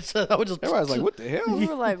like, everybody's like, what the hell? We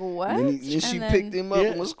were like, what? And then she picked him up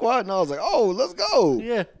and was squatting. I was like, oh, let's go.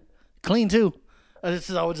 Yeah. Clean, too. This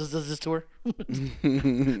is always just does this to her.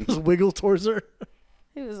 Just wiggle towards her.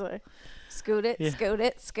 He was like, scoot it.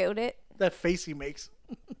 That face he makes.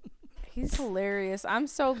 He's hilarious. I'm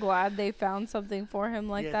so glad they found something for him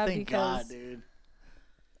like that thank because God, dude.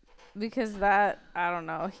 Because that, I don't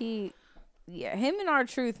know. Him and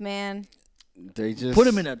R-Truth, man. They just put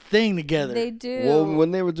them in a thing together. They do. Well,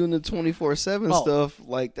 when they were doing the 24/7 stuff,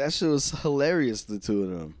 like that shit was hilarious. The two of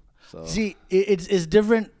them. So. See, it's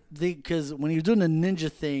different because when he was doing the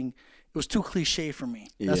ninja thing, it was too cliche for me.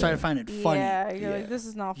 That's why I find it funny. Yeah, you're like, this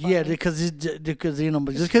is not funny. Yeah, because just because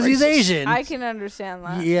he's Asian. I can understand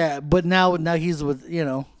that. Yeah, but now he's with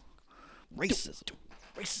Racism.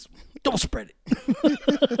 Don't spread it.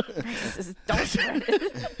 Racist. Don't spread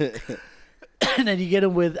it. And then you get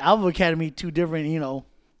him with Alpha Academy, two different,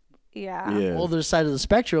 Yeah. older side of the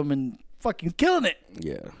spectrum, and fucking killing it.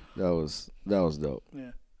 Yeah, that was dope.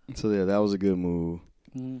 Yeah. So that was a good move.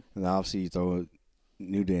 And obviously you throw a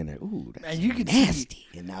New Day in there. Ooh, that's And you can nasty.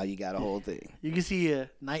 And now you got a whole thing. You can see a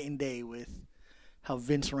night and day with how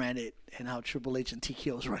Vince ran it and how Triple H and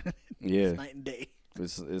TKO's running it. Yeah. It's night and day.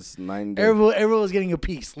 It's night and day. Everyone was getting a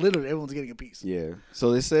piece. Literally, everyone's getting a piece. Yeah.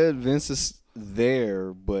 So they said Vince is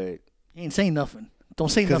there, but He ain't saying nothing. Don't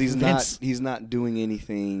say nothing, because Vince. he's not doing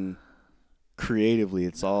anything creatively.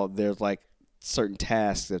 It's all there's like certain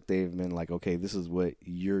tasks that they've been like, okay, this is what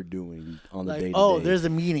you're doing on the day to day. Oh, there's a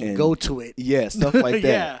meeting. And go to it. Yeah, stuff like that.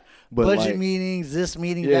 Yeah. But budget meetings, this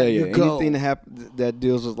meeting, yeah, that yeah. you go. Anything that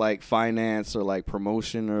deals with like finance or like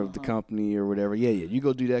promotion of the company or whatever. Yeah. You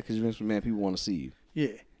go do that because Vince McMahon, people want to see you.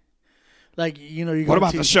 Yeah. Like, you go What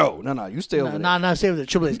about the show? No, you stay over there. No, stay with it.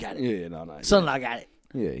 Triple H got it. Yeah, no. Son-in-law got it.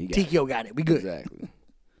 Yeah, he got TKO got it. We good. Exactly.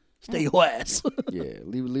 Stay your ass. Yeah,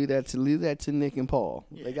 leave that to Nick and Paul.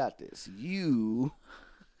 Yeah. They got this. You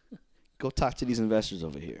go talk to these investors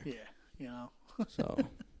over here. Yeah, So,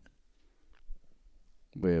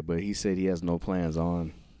 but he said he has no plans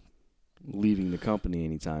on leaving the company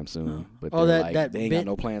anytime soon. But they ain't got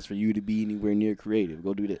no plans for you to be anywhere near creative.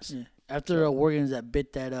 Go do this. Yeah. After working that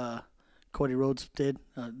bit that Cody Rhodes did,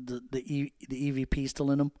 the EVP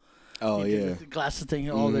still in him. Oh yeah, the glasses thing,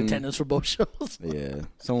 all the attendance for both shows. Yeah,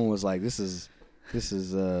 someone was like, "This is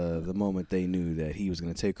the moment they knew that he was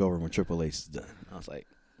going to take over when Triple H is done." I was like,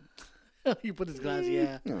 "You put his glass,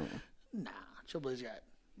 yeah." No. Nah, Triple H got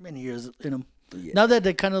many years in him. Yeah. Now that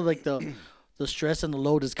they kind of like the stress and the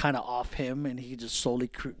load is kind of off him, and he just solely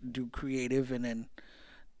do creative, and then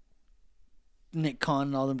Nick Khan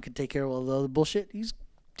and all them can take care of all the other bullshit.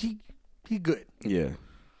 He good. Yeah.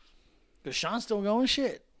 But Sean's still going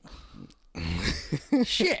shit.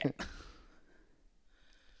 Shit.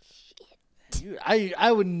 Dude,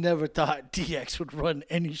 I would never thought DX would run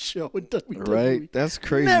any show in WWE. Right? That's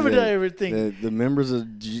crazy. Never did I ever think. The members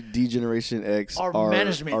of D-Generation X are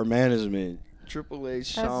management. Triple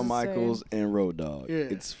H, That's Shawn Michaels, and Road Dogg. Yeah.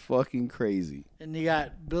 It's fucking crazy. And you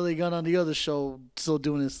got Billy Gunn on the other show still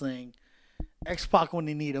doing his thing. X-Pac when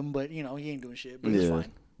they need him, but, he ain't doing shit. But it's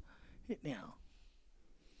fine.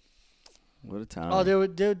 What a time. Oh, they were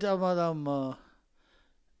talking about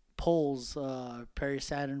polls. Perry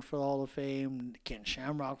Saturn for the Hall of Fame. Ken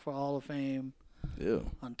Shamrock for the Hall of Fame. Ew.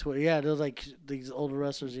 On Twitter. Yeah, there's like these older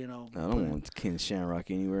wrestlers, I don't want Ken Shamrock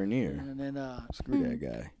anywhere near. And then screw that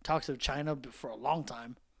guy. talks of China for a long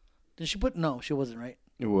time. Did she put? No, she wasn't, right?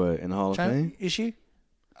 What, in the Hall China, of Fame? is she?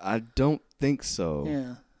 I don't think so.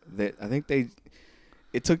 Yeah. I think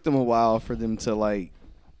it took them a while for them to like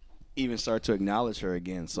even start to acknowledge her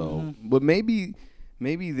again. So, but maybe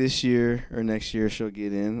this year or next year she'll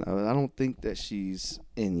get in. I don't think that she's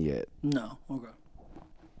in yet. No. Okay.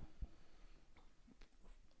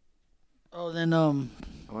 Oh, then I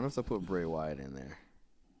wonder if they'll put Bray Wyatt in there.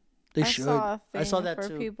 they I should. saw a thing I saw that for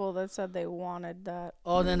too. people that said they wanted that.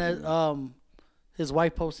 Oh, then his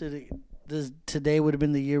wife posted today would have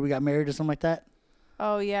been the year we got married or something like that.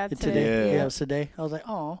 Oh yeah, Today. Yeah. Yeah, it was today. I was like,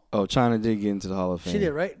 oh. Oh, China did get into the Hall of Fame. She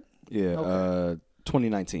did, right? Yeah, Okay.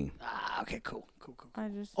 2019. Ah, okay, cool. I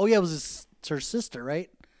just Oh yeah, it was her sister, right?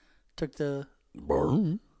 Took the.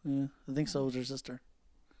 Burn. Yeah, I think so. It was her sister.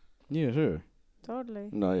 Yeah, sure. totally.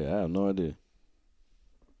 No, yeah, I have no idea.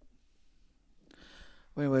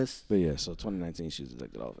 Anyways, But yeah, so 2019, she was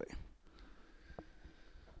elected Hall of Fame.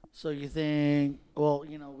 so you think? Well,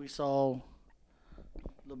 we saw a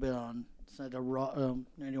little bit on the Raw.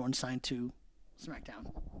 Anyone signed to SmackDown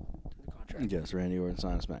to the contract. Yes, Randy Orton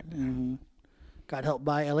signed SmackDown. Mm-hmm. Got helped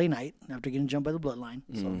by LA Knight after getting jumped by the Bloodline.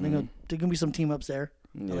 So Mhm. there gonna be some team ups there.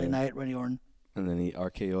 Yeah. LA Knight, Randy Orton. And then he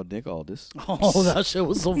RKO'd Nick Aldis. Oh, that shit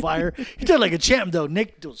was so fire. He did it like a champ though.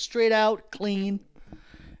 Nick did it straight out, clean,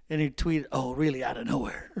 and he tweeted, "Oh, really?" out of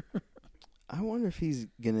nowhere. I wonder if he's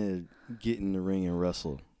gonna get in the ring and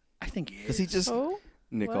wrestle. I think he is. Cause he just Oh,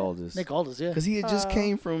 Nick What? Aldis. Nick Aldis, yeah. Because he had just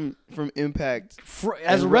came from Impact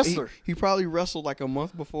As a and wrestler. He probably wrestled like a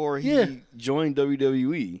month before he Yeah. joined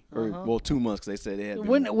WWE, or Uh-huh. well, 2 months because they said they had. been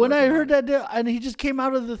When I working heard on it. that, and he just came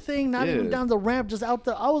out of the thing, not even Yeah. down the ramp, just out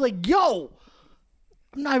the. I was like, "Yo,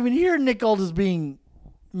 I'm not even hearing Nick Aldis being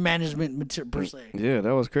management per se." Yeah,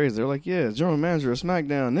 that was crazy. They're like, yeah, general manager of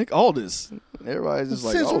SmackDown, Nick Aldis. Everybody's just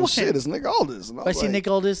like, Since oh when? shit, it's Nick Aldis. And If I see Nick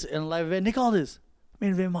Aldis in a live event, Nick Aldis,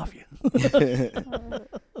 main event mafia,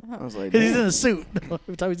 I was like, because he's in damn. a suit.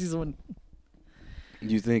 Every time we see someone,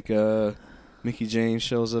 You think Mickey James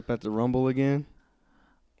shows up at the Rumble again?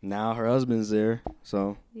 Now her husband's there,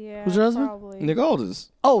 so yeah. Who's her husband? Probably. Nick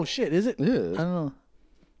Aldis. oh shit, is it? I Yeah, don't know.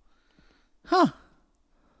 Huh.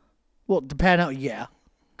 Well, to pan out, yeah,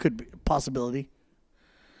 could be a possibility.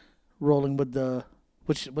 Rolling with the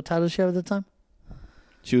what title did she have at the time?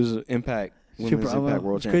 she was an Impact Women's Impact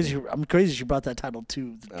World Champion. I'm crazy. She brought that title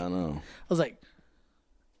to. I know. I was like,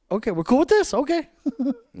 okay, we're cool with this. Okay.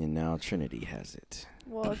 And now Trinity has it.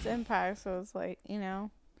 Well, it's Impact, so it's like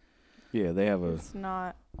Yeah, they have a. it's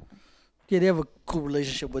not. Yeah, they have a cool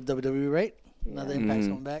relationship with WWE, right? Now the Yeah. Impact's Mhm.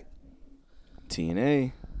 coming back.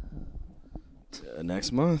 TNA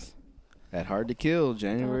next month at Hard to Kill,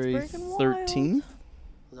 January freaking 13th.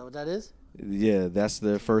 Is that what that is? Yeah, that's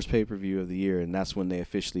the first pay-per-view of the year, and that's when they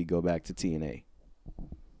officially go back to TNA.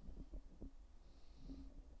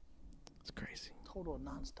 It's crazy. Total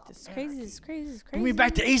nonstop. It's crazy. It's crazy. It's crazy. Bring me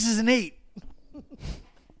back to Aces and 8.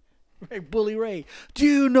 Right, Bully Ray. Do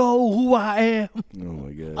you know who I am? Oh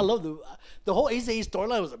my god. I love the whole Ace and 8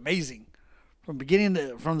 storyline was amazing. From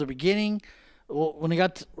the beginning. Well, when it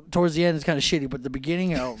got towards the end, it's kind of shitty, but the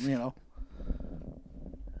beginning, I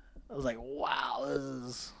was like, wow, this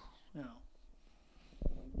is,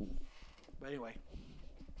 But anyway,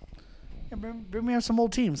 yeah, bring me out some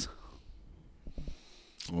old teams.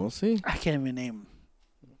 We'll see. I can't even name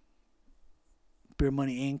Beer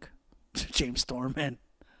Money Inc., James Storm, and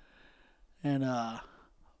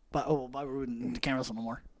Bobby Roode can't wrestle no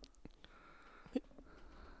more.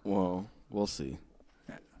 Well, we'll see.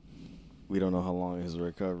 We don't know how long his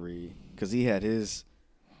recovery, because he had his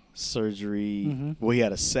surgery. Mhm. Well, he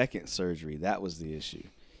had a second surgery. That was the issue,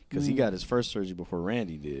 because he got his first surgery before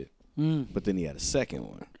Randy did, but then he had a second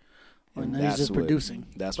one. And now he's just producing.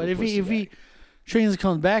 That's But what if pushed he it back. trains and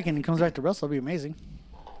comes back and he comes back to wrestle, that'd be amazing.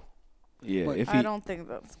 Yeah, but if I he, don't think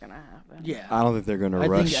that's gonna happen. Yeah. I don't think they're gonna I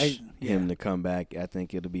think rush yeah. him to come back. I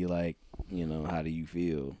think it'll be like, how do you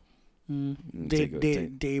feel? And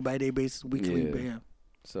Day by day basis, weekly. Yeah. But yeah.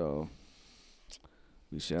 So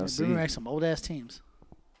we shall see. Bring back some old ass teams.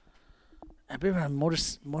 I bring back Motor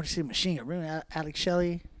City Machine Gun. Bring back Alex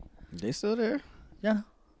Shelley. They still there? Yeah.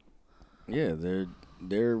 Yeah,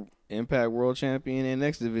 they're Impact World Champion and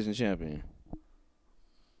Next Division Champion.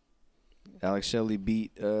 Alex Shelley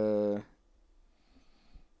beat I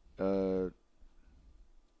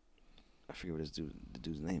forget what the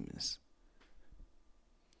dude's name is.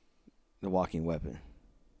 The Walking Weapon.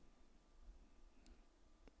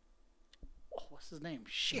 Oh, what's his name?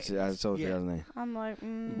 Shit. See, I told you Yeah. his name. I'm like,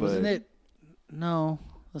 Wasn't it? No,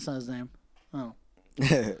 that's not his name. Oh.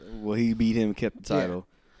 Well, he beat him, kept the title.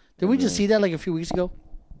 Did we just see that like a few weeks ago?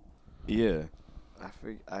 Yeah.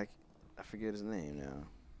 I forget his name now.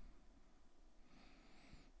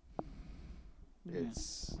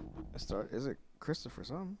 Is it Christopher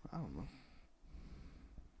something? I don't know.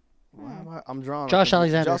 Why am I'm drawing. Josh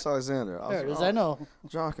Alexander. Josh Alexander. There it is. I know.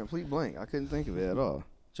 Drawing complete blank. I couldn't think of it at all.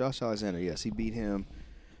 Josh Alexander. Yes, he beat him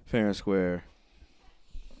fair and square.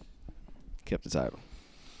 Kept the title.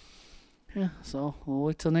 Yeah. So we'll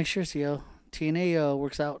wait till next year. See how TNA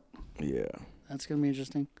works out. Yeah. That's gonna be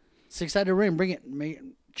interesting. 6-sided ring. Bring it.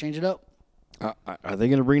 Change it up. Are they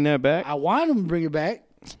gonna bring that back? I want them to bring it back.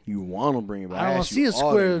 You want to bring it back? I don't asked see you a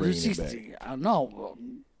square already bringing it 360. I don't know.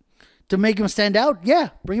 To make him stand out, yeah,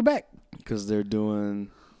 bring it back. because they're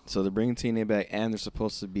doing. So they're bringing TNA back, and they're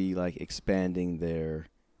supposed to be like expanding their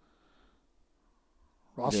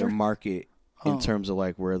Roster? market in terms of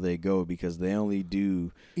like where they go, because they only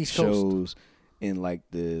do East shows in like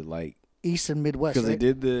the East and Midwest. because Right?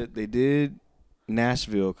 they did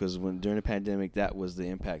Nashville, because when during the pandemic that was the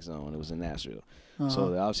Impact Zone. It was in Nashville.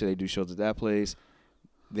 So obviously they do shows at that place.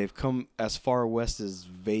 They've come as far west as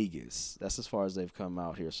Vegas. That's as far as they've come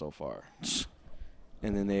out here so far.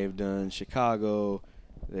 And then they've done Chicago.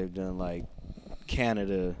 They've done like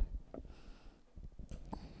Canada,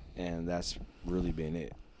 and that's really been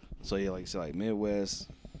it. So yeah, like you said, like Midwest,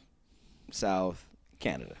 South,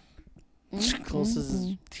 Canada. Closest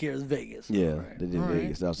is here is Vegas. Yeah, Right. they did All Vegas.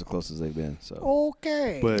 right. That was the closest they've been. So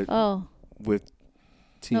Okay. but Oh, with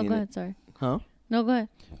no, TNA, go ahead. Sorry. huh? No, go ahead.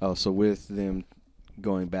 Oh, so with them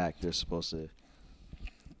going back, they're supposed to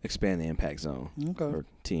expand the Impact Zone Okay. or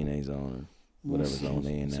TNA Zone or whatever zone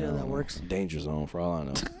they in now. See how that works. Danger Zone, for all I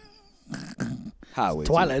know. Highway.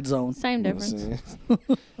 Twilight Zone. Same You know what I'm difference.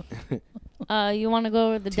 saying? You want to go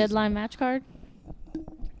over the deadline match card?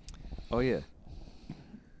 Oh yeah.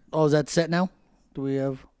 Oh, is that set now? Do we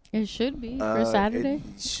have? It should be for Saturday.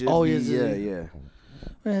 It should Oh, be, is yeah, it? yeah.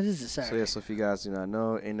 Yeah, this is So Saturday. yeah, so if you guys do not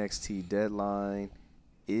know, NXT deadline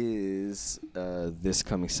is this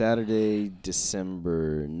coming Saturday,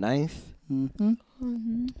 December 9th.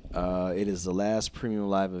 Mm-hmm. It is the last premium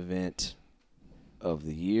live event of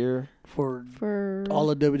the year For For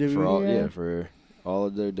all of WWE. for all Yeah. for all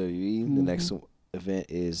of WWE. The next event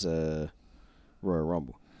is Royal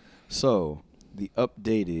Rumble. So the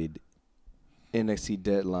updated NXT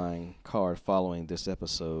deadline card following this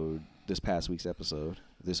past week's episode.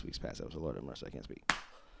 Lord have mercy, I can't speak.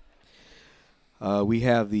 We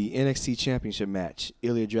have the NXT Championship match: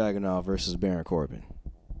 Ilya Dragunov versus Baron Corbin.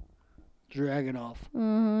 Dragunov.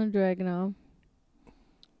 Dragunov.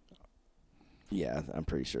 Yeah, I'm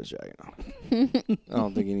pretty sure it's Dragunov. I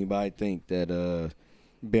don't think anybody think that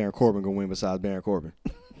Baron Corbin gonna win besides Baron Corbin.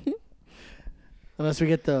 Unless we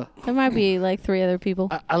get the. There might be like 3 other people,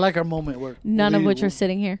 I like our moment where. none of which are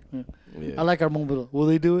sitting here. Yeah. I like our moment. Will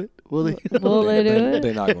they do it? Will they? Will they do it?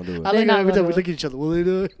 They're not gonna do it. I They're like not every gonna time we do look at each other. Will they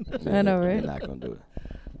do it? I know, right? They're not gonna do it.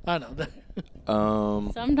 I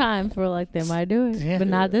know. Sometimes we're like, they might do it, Yeah. but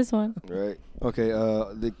not this one. Right. Okay.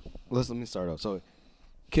 Let me start off. So,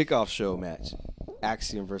 kickoff show match: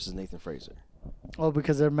 Axiom versus Nathan Fraser. Oh,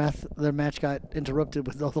 because their match got interrupted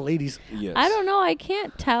with all the ladies. Yes. I don't know. I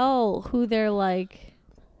can't tell who they're like.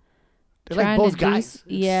 They're like trying to both do guys. It's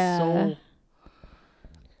yeah. so-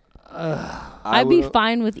 I'd be would-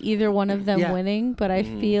 fine with either one of them Yeah. winning, but I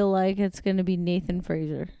feel like it's going to be Nathan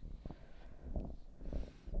Fraser.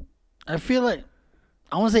 I feel like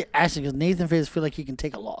I want to say Ashton because Nathan Fraser feel like he can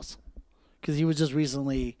take a loss because he was just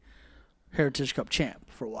recently Heritage Cup champ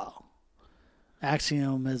for a while.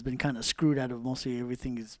 Axiom has been kind of screwed out of mostly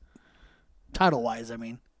everything is title wise. I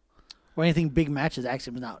mean, or anything big matches,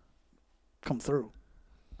 Axiom has not come through.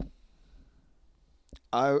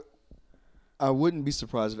 I wouldn't be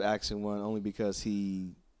surprised if Axiom won, only because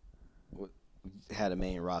he had a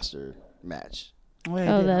main roster match. Oh,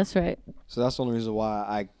 yeah, Oh, that's right. So that's the only reason why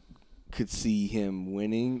I could see him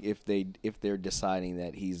winning if they're deciding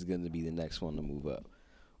that he's going to be the next one to move up.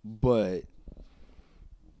 But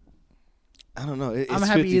I don't know. I'm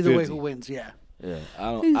happy either way who wins. Yeah, Yeah,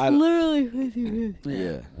 Literally 50-50.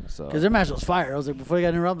 yeah. So because their match was fire. I was like, before they got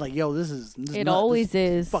interrupted, like, yo, this is It always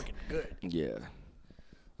is. fucking good. yeah.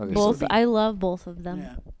 Okay, Both. I love both of them.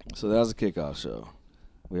 Yeah. so that was a kickoff show.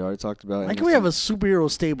 We already talked about. Why can we have a superhero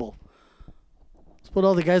stable? Let's put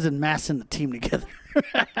all the guys in mass in the team together.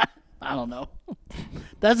 I don't know.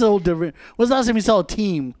 That's a whole different. When's the last time you saw a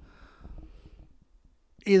team,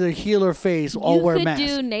 either heel or face, all You wear could masks?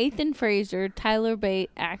 do Nathan Fraser, Tyler Bate,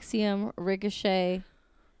 Axiom, Ricochet,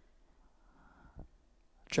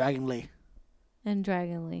 Dragon Lee. and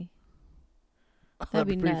Dragon Lee. That'd That'd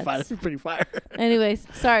be pretty nuts. fire. That'd be pretty fire. Anyways,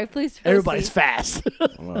 sorry. Please proceed. Everybody's fast.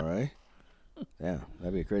 All right. Yeah,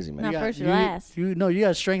 that'd be a crazy match. Not You got- first or last. You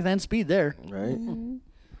got strength and speed there. Right.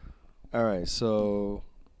 All right. So,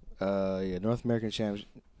 North American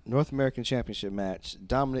Championship match: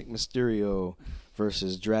 Dominic Mysterio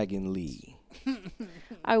versus Dragon Lee.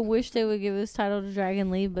 I wish they would give this title to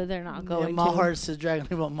Dragon Lee, but they're not going my to. heart says Dragon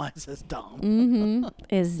Lee, but mine says Dom. Mm-hmm.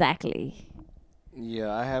 Exactly.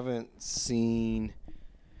 Yeah, I haven't seen.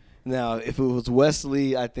 Now, if it was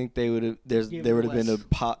Wesley, I think they would have. There would have been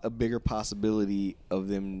a bigger possibility of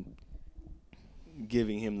them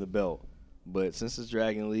giving him the belt. But since it's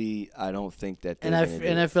Dragon Lee, I don't think that. And I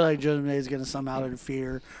feel like Judgment Day is gonna somehow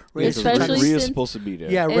interfere. Especially Rhea's since- supposed to be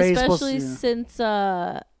there. Yeah, Ray's supposed Especially to. since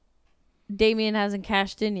Damien hasn't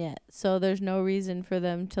cashed in yet, so there's no reason for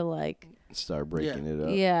them to like. Start breaking it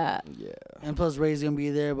up. Yeah. Yeah. And plus, Ray's gonna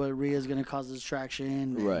be there, but Rhea's gonna cause distraction.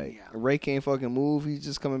 and, Right. Yeah. Ray can't fucking move. He's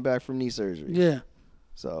just coming back from knee surgery. Yeah.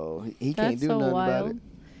 So he That's can't do so nothing wild. about it.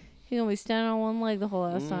 He's gonna be standing on one leg the whole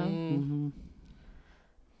last time. Mm-hmm.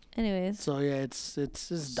 Anyways. So yeah, it's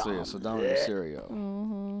Dom. So Dominic Mysterio.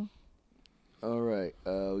 Mm-hmm. All right.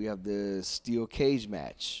 We have the steel cage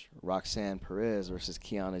match: Roxanne Perez versus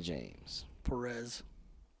Kiana James. Perez.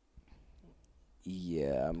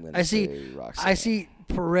 Yeah, I'm gonna I say see. Roxanne. I see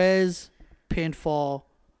Perez pinfall,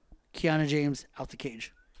 Kiana James out the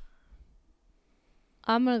cage.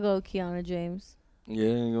 I'm gonna go Kiana James. Yeah,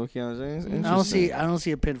 you go Kiana James. I don't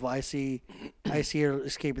see a pinfall. I see her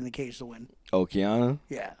escaping the cage to win. Oh, Kiana.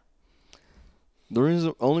 Yeah.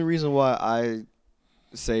 The only reason why I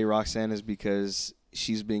say Roxanne is because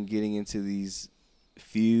she's been getting into these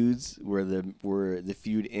feuds where the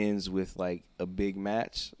feud ends with like a big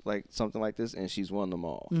match, like something like this, and she's won them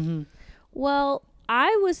all. Mm-hmm. Well,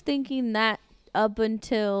 I was thinking that up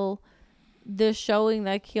until the showing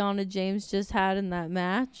that Kiana James just had in that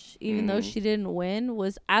match, even though she didn't win,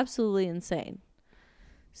 was absolutely insane.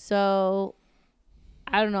 So,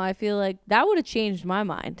 I don't know. I feel like that would have changed my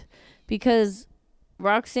mind because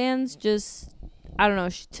Roxanne's just, I don't know.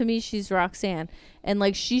 To me, she's Roxanne. And,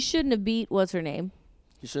 like, she shouldn't have beat, what's her name?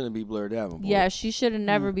 You shouldn't be Blair Davenport. Yeah, she should have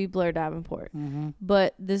never beat Blair Davenport. Mm-hmm.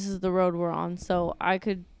 But this is the road we're on. So, I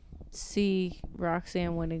could see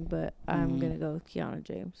Roxanne winning, but I'm going to go with Kiana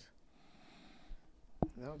James.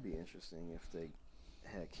 That would be interesting if they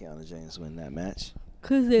had Kiana James win that match.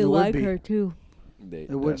 Because they It would like be. her, too. It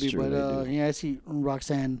would That's be, true, but they do. yeah, I see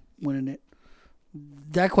Roxanne winning it.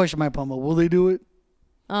 That question might come up. Will they do it?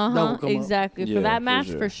 That will come up. Exactly. Yeah, For that for match,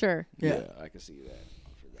 sure. for sure. Yeah. I can see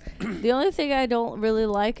that. The only thing I don't really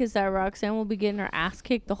like is that Roxanne will be getting her ass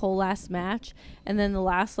kicked the whole last match, and then the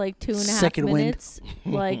last like 2.5 Second wind. minutes,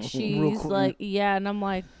 like she's quick. like, yeah, and I'm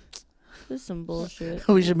like, this is some bullshit.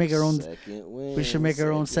 We should make our own. Second win, We should make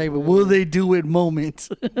our own second segment. win. Will they do it? Moment.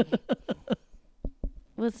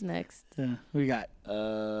 What's next? Yeah, we got.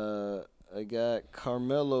 I got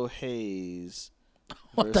Carmelo Hayes.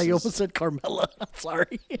 I thought you versus- almost said Carmella.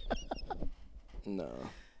 Sorry. No.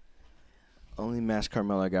 Only match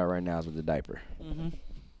Carmelo I got right now is with the diaper.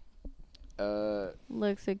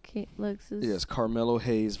 Lexus. Yes, Carmelo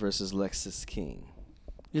Hayes versus Lexus King.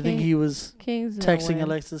 You think he was King's gonna texting win.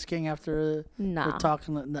 Alexis King after Nah,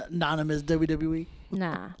 talking anonymous WWE?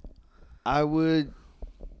 nah. I would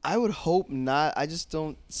hope not. I just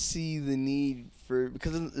don't see the need for,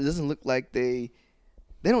 because it doesn't look like they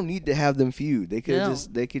don't need to have them feud. They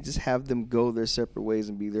could just have them go their separate ways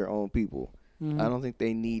and be their own people. Mm-hmm. I don't think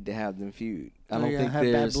they need to have them feud. I don't think have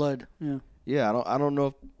there's bad blood. Yeah. Yeah, I don't know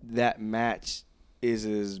if that match is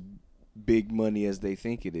as big money as they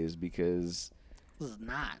think it is, because This is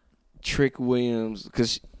not. Trick Williams,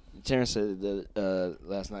 because Terrence said that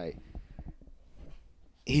last night,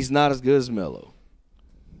 he's not as good as Melo.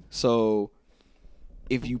 So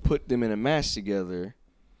if you put them in a match together,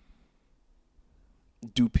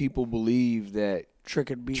 do people believe that Trick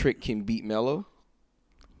can beat Melo?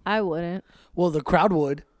 I wouldn't. Well, the crowd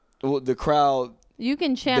would. Well, the crowd, You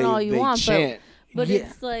can chant all you they want, chant, but Yeah.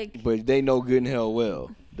 it's like, but they know good and hell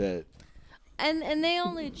well that and they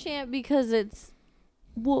only chant because it's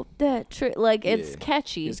whoop that trick, like it's Yeah.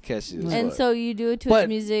 catchy. it's catchy as And fuck. so you do it to But- its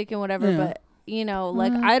music and whatever, yeah. but you know,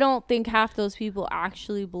 like I don't think half those people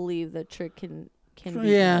actually believe that Trick can beat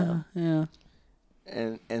Melo. Yeah.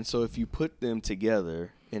 And so if you put them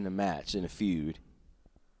together in a match, in a feud,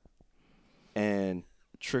 and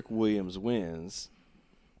Trick Williams wins,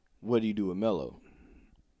 what do you do with Melo?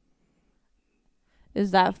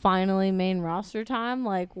 Is that finally main roster time?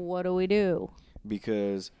 Like, what do we do?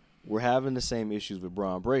 Because we're having the same issues with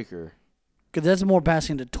Braun Breaker. Because that's more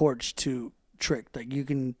passing the torch to Trick. Like, you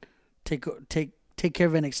can take care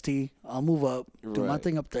of NXT. I'll move up, do my Right.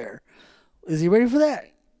 thing up there. Is he ready for that?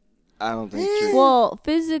 I don't think Trick. Well,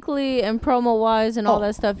 physically and promo wise and all Oh.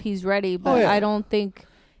 that stuff, he's ready, but yeah. I don't think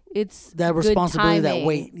it's That good responsibility, that timing.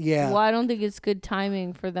 weight, yeah. Well, I don't think it's good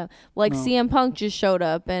timing for them. Like No. CM Punk just showed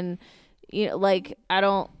up, and you know, like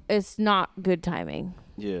it's not good timing.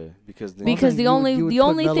 Yeah, because then Because the You would- only you would the put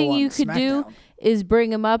only Melo thing on you could do SmackDown. is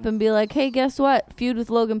bring him up and be like, "Hey, guess what? Feud with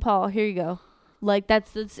Logan Paul. Here you go." Like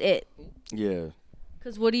that's it. yeah,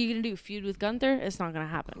 Because what are you gonna do? Feud with Gunther? It's not gonna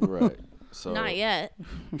happen. right. So Not yet.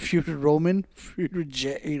 Feud with Roman, feud with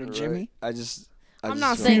right. Jimmy. I just I'm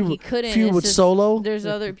not saying he couldn't. Feud it's with just Solo. There's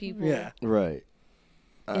other people. Yeah. Right.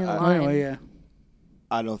 In I, line. Anyway, yeah.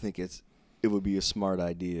 I don't think it would be a smart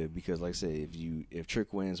idea because, like I say, if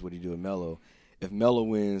Trick wins, what do you do with Melo? If Melo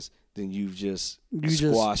wins, then you've just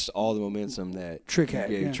squashed all the momentum that Trick you had,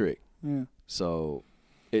 gave yeah. Trick. Yeah. So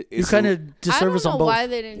You it's kind a- of I don't disservice know on both. why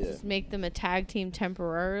they didn't Yeah. just make them a tag team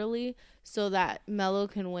temporarily so that Melo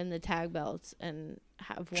can win the tag belts and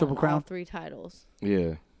have Triple won Crown. all 3 titles.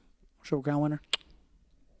 yeah. Triple Crown winner.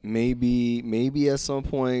 Maybe at some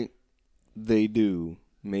point they do.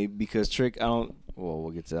 Maybe because Trick,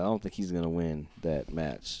 we'll get to that. I don't think he's gonna win that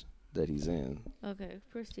match that he's in. Okay,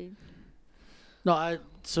 proceed. No,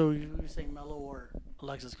 so you're saying Melo or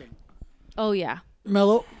Alexis King? Oh, yeah.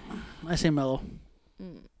 Melo. I say Melo.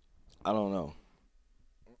 I don't know.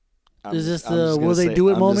 Is this I'm the just will gonna they say- do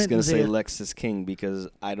it I'm moment? just gonna and say it? Lexus King because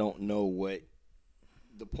I don't know what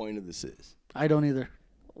the point of this is. I don't either.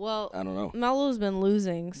 Well, I don't know. Melo's been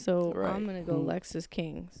losing, so Right. I'm going to go Lexus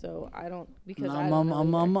King. So I don't, because No, I don't know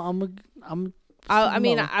either. I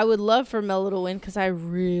mean, Melo. I would love for Melo to win because I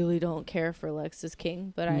really don't care for Lexus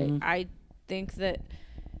King, but I think that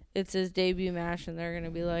it's his debut match, and they're gonna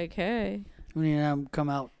be like, "Hey," we need him come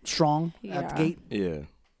out strong at the Yeah. gate, Yeah.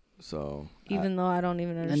 So even though I don't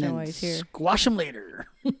even and understand then why he's here. squash him later.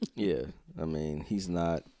 yeah, I mean he's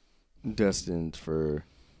not destined for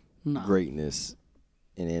No. greatness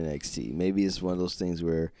in NXT. Maybe it's one of those things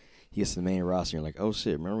where he gets to the main roster and you're like, oh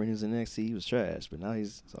shit, remember when he was in NXT? He was trash, but now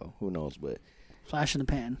he's so who knows? But Flash in the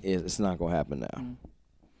pan. it's not gonna happen now.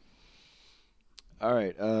 All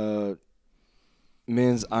right,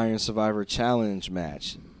 men's Iron Survivor Challenge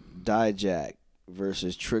match: Dijak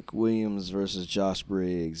versus Trick Williams versus Josh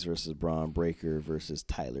Briggs versus Braun Breaker versus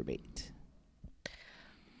Tyler Bate.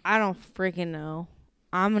 I don't freaking know.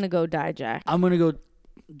 I'm gonna go Dijak. I'm gonna go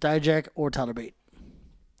Dijak or Tyler Bate.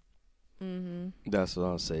 That's what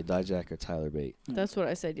I'll say: Dijak or Tyler Bate. That's what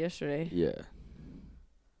I said yesterday. Yeah.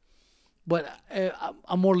 But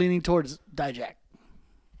I'm more leaning towards Dijak.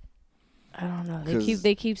 I don't know. 'Cause-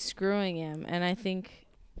 They keep screwing him, and I don't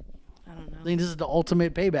I know. think this is the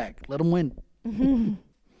ultimate payback. Let him win.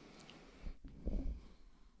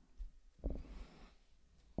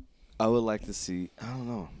 I would like to see. I don't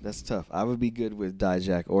know. That's tough. I would be good with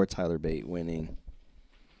Dijak or Tyler Bate winning,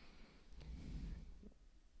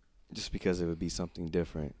 just because it would be something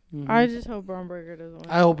different. I just hope Braun Breaker doesn't win.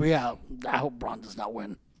 I hope Braun does not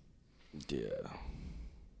win. Yeah.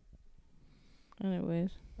 Anyways,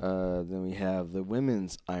 Then we have the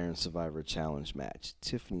women's Iron Survivor Challenge match: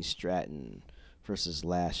 Tiffany Stratton versus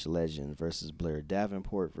Lash Legend versus Blair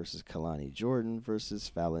Davenport versus Kalani Jordan versus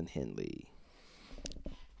Fallon Henley.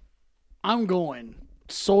 I'm going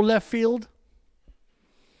so left field.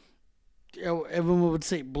 Everyone would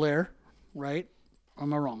say Blair, right? Or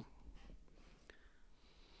am I wrong?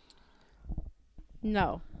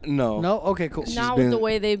 no, No. Okay, cool. She's not with the been-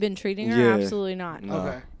 way they've been treating her. Yeah. Absolutely not. No.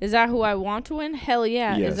 Okay. Is that who I want to win? Hell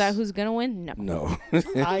yeah. Yes. Is that who's gonna win? No. No.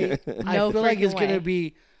 I No feel like it's freaking gonna way.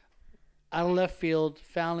 be out of left field,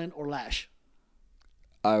 Fallon or Lash.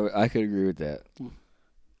 I could agree with that.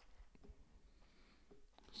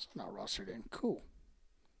 It's not rostered in. Cool.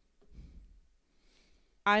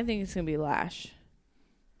 I think it's gonna be Lash.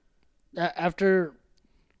 After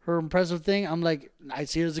her impressive thing, I'm like, I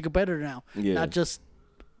see her as a competitor now, Yeah. not just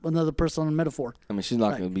another person on a metaphor. I mean, she's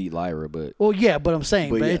not Right. going to beat Lyra, but Well, yeah, but I'm saying,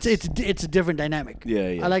 But but yes. it's a different dynamic. yeah,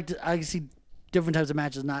 yeah. I can see different types of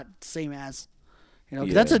matches, not same as, 'cause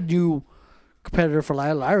Yeah. that's a new competitor for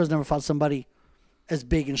Lyra. Lyra's never fought somebody as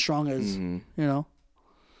big and strong as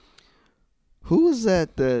Who was that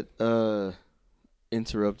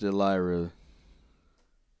interrupted Lyra?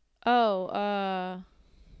 Oh,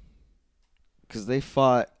 Because they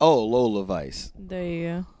fought. Oh, Lola Vice. there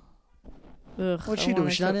you go. Ugh, What'd she do?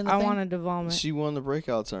 Was she not in the I thing? wanted to vomit. She won the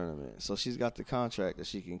breakout tournament, so she's got the contract that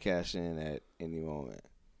she can cash in at any moment.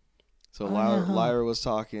 So Lyra was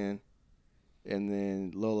talking, and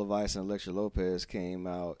then Lola Vice and Elektra Lopez came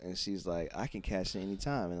out, and she's like, "I can cash in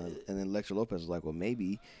anytime." And then Elektra Lopez was like, "Well,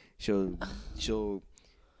 maybe she'll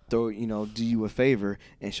throw do you a favor,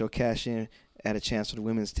 and she'll cash in at a chance for the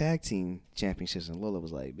women's tag team championships." And Lola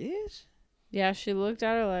was like, "Bitch." Yeah, she looked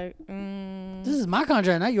at her like, This is my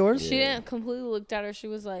contract, not yours. She didn't completely look at her. She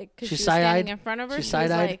was like, because She she was standing side-eyed? in front of her. She She was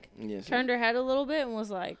side-eyed? like, Yeah, turned her head a little bit and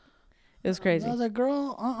was like, it was crazy. I was like,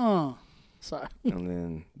 girl, sorry. And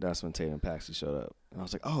then that's when Tatum Paxley showed up. And I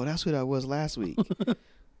was like, "Oh, that's who that was last week."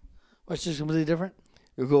 What's just completely different?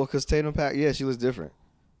 Cool, because Tatum Paxley, she was different.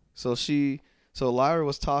 So Lyra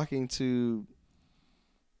was talking to,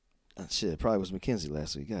 it probably was Mackenzie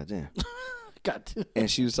last week. God damn. Got to. And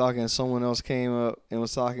she was talking, someone else came up and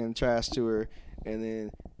was talking trash to her. and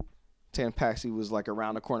then Tan Paxi was like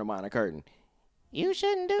around the corner behind the curtain. You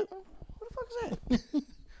shouldn't do. What the fuck is that?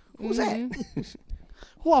 Who's that?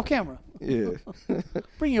 Who off camera? Yeah.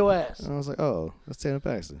 Bring your ass. And I was like, oh, that's Tan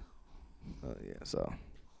Paxi. Yeah, so.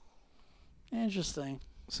 Interesting.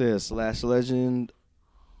 So yeah, Slash Legend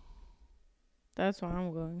That's where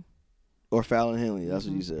I'm going. or Fallon Henley. That's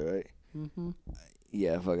what you said, right? Mm-hmm.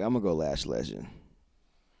 Yeah, fuck it. I'm going to go Lash Legend.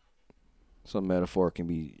 Some metaphor can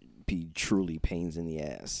be truly pains in the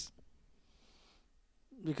ass.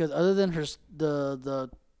 Because other than her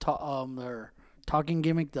her talking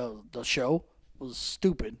gimmick, the show was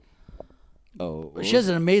stupid. Oh, But she has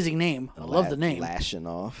an amazing name. I love the name. Lashing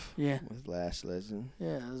Off. Yeah. With Lash Legend.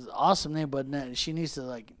 Yeah, it's an awesome name, but she needs to,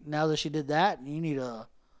 like, now that she did that, you need to,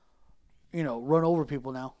 run over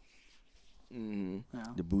people now. Mm-hmm. Yeah.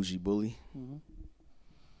 The bougie bully. Mm-hmm.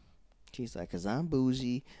 She's like, because I'm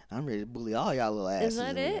bougie. I'm ready to bully all y'all little asses. Is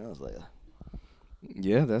that it? I was like,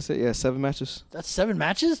 yeah, that's it. Yeah, 7 matches. That's 7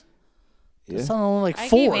 matches? Yeah. That's not only like I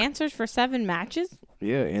 4. gave answers for 7 matches?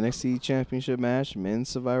 Yeah, NXT Championship match, Men's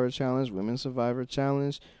Survivor Challenge, Women's Survivor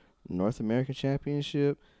Challenge, North American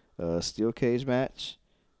Championship, Steel Cage match,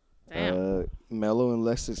 Damn. Mello and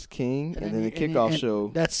Lexus King, and then the and kickoff show.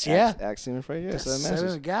 That's, yeah. Axiom and Frey. Yeah, That's 7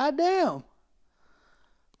 matches. Goddamn.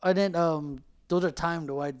 And then, those are timed.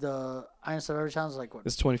 Why the Iron Survivor Challenge is like what?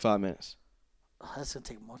 It's 25 minutes. Oh, that's gonna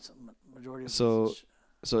take majority of So this shit.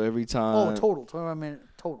 So every time. Oh, total 25 minute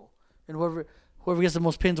total. And whoever gets the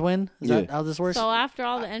most pins win. Is that how this works? So after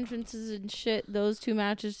all the entrances and shit, those 2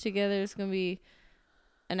 matches together is gonna be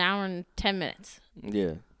an hour and 10 minutes.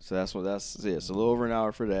 Yeah. So that's yeah. It's a little over an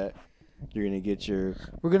hour for that. You're gonna get your.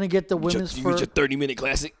 We're gonna get the women's You get first. your 30-minute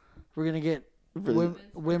classic. We're gonna get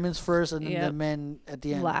women's first, and then the men at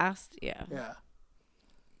the end. Last, yeah. Yeah.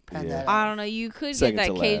 Pan Yeah. that I out. don't know. You could Second get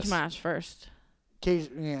to that cage last. match first. Cage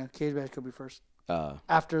match could be first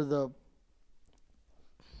after the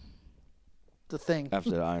thing.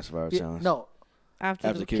 After the Iron Survivor Challenge. No, After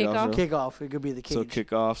kickoff the kickoff. show? kickoff. It could be the cage. So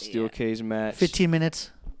kickoff, steel cage match. 15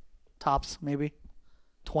 minutes, tops maybe,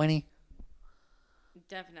 20.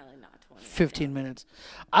 Definitely not 20. 15 minutes.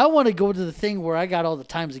 I want to go to the thing where I got all the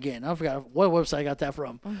times again. I forgot what website I got that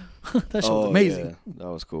from. That show was amazing. Yeah, that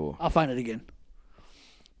was cool. I'll find it again.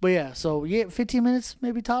 But yeah, so 15 minutes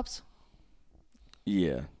maybe tops.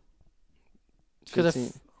 Yeah. 'Cause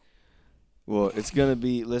 15. Well, it's gonna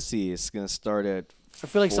be. Let's see. It's gonna start at. I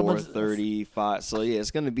feel like someone's 4:35. So yeah,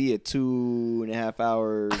 it's gonna be a 2.5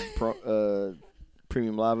 hour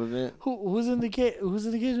premium live event. Who's in the cage? Who's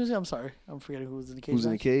in the cage? I'm sorry, I'm forgetting who's in the cage. Who's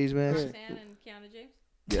in the cage, man? Yeah. Stan and Keanu James.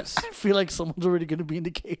 Yes. I feel like someone's already gonna be in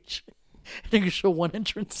the cage. They can show one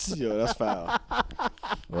entrance. Yo, that's foul.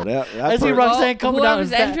 Well, that I see Roxanne coming down.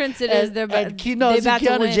 Whoever's entrance it is, they're and about Keanu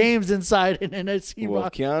to win. James inside, and then I see Well,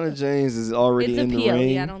 Rock. Kiana James is already It's a in the PLE.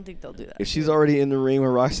 ring. I don't think they'll do that. If she's already in the ring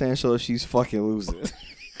when Roxanne shows, she's fucking losing.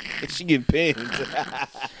 She get pinned.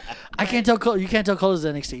 I can't tell color. You can't tell colors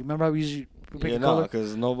of NXT. Remember how we usually pick a color?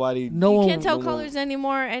 because nobody. No You one. can't tell no colors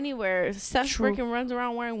anymore anywhere. Seth True. freaking runs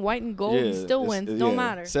around wearing white and gold and still wins. Don't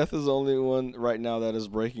matter. Seth is the only one right now that is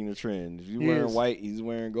breaking the trend. If you're wearing white, he's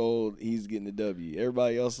wearing gold, he's getting the W.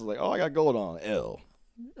 Everybody else is like, oh, I got gold on. L.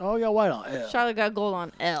 Oh, you got white on. Yeah. Charlotte got gold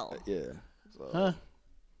on L. Yeah. So, Huh?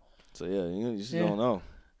 so yeah, you just don't know.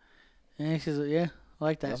 Yeah, I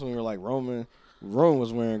like that. That's when we were like, Roman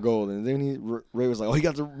was wearing gold. And then Ray was like, oh, he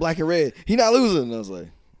got the black and red. He not losing. And I was like,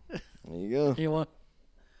 there you go. He won.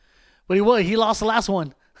 But he won. He lost the last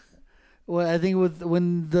one. Well, I think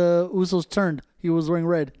when the Usos turned, he was wearing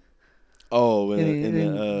red. Oh,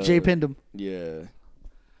 and Jay pinned him. Yeah.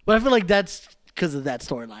 But I feel like that's because of that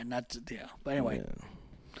storyline. But anyway,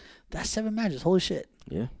 that's 7 matches. Holy shit.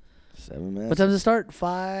 Yeah. 7 matches. What time does it start?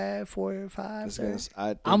 5, 4, 5, 6?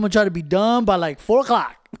 I'm I'm going to try to be done by like 4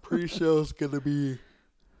 o'clock. Pre-show's going to be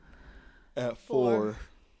at 4.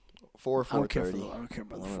 4:30. I don't care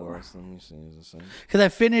about the 4. Let me see. Is it the same? Because I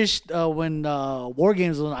finished when War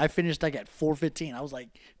Games was on. I finished like at 4:15. I was like,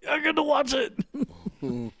 I got to watch it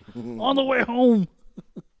on the way home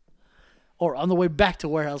or on the way back to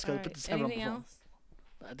warehouse because I put the timer on my Anything phone. else?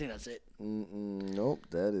 I think that's it. Nope,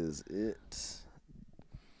 that is it.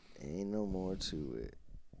 Ain't no more to it.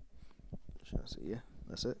 Trying to see. Yeah,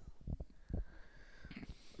 that's it.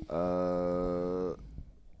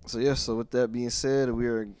 So with that being said,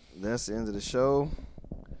 that's the end of the show.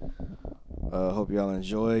 Hope y'all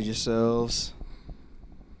enjoyed yourselves.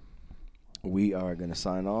 We are gonna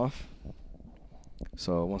sign off.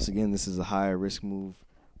 So once again, this is a Higher Risk Move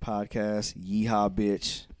podcast. Yeehaw,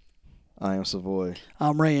 bitch. I am Savoy.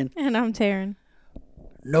 I'm Rayan. And I'm Taryn.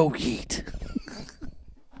 No heat.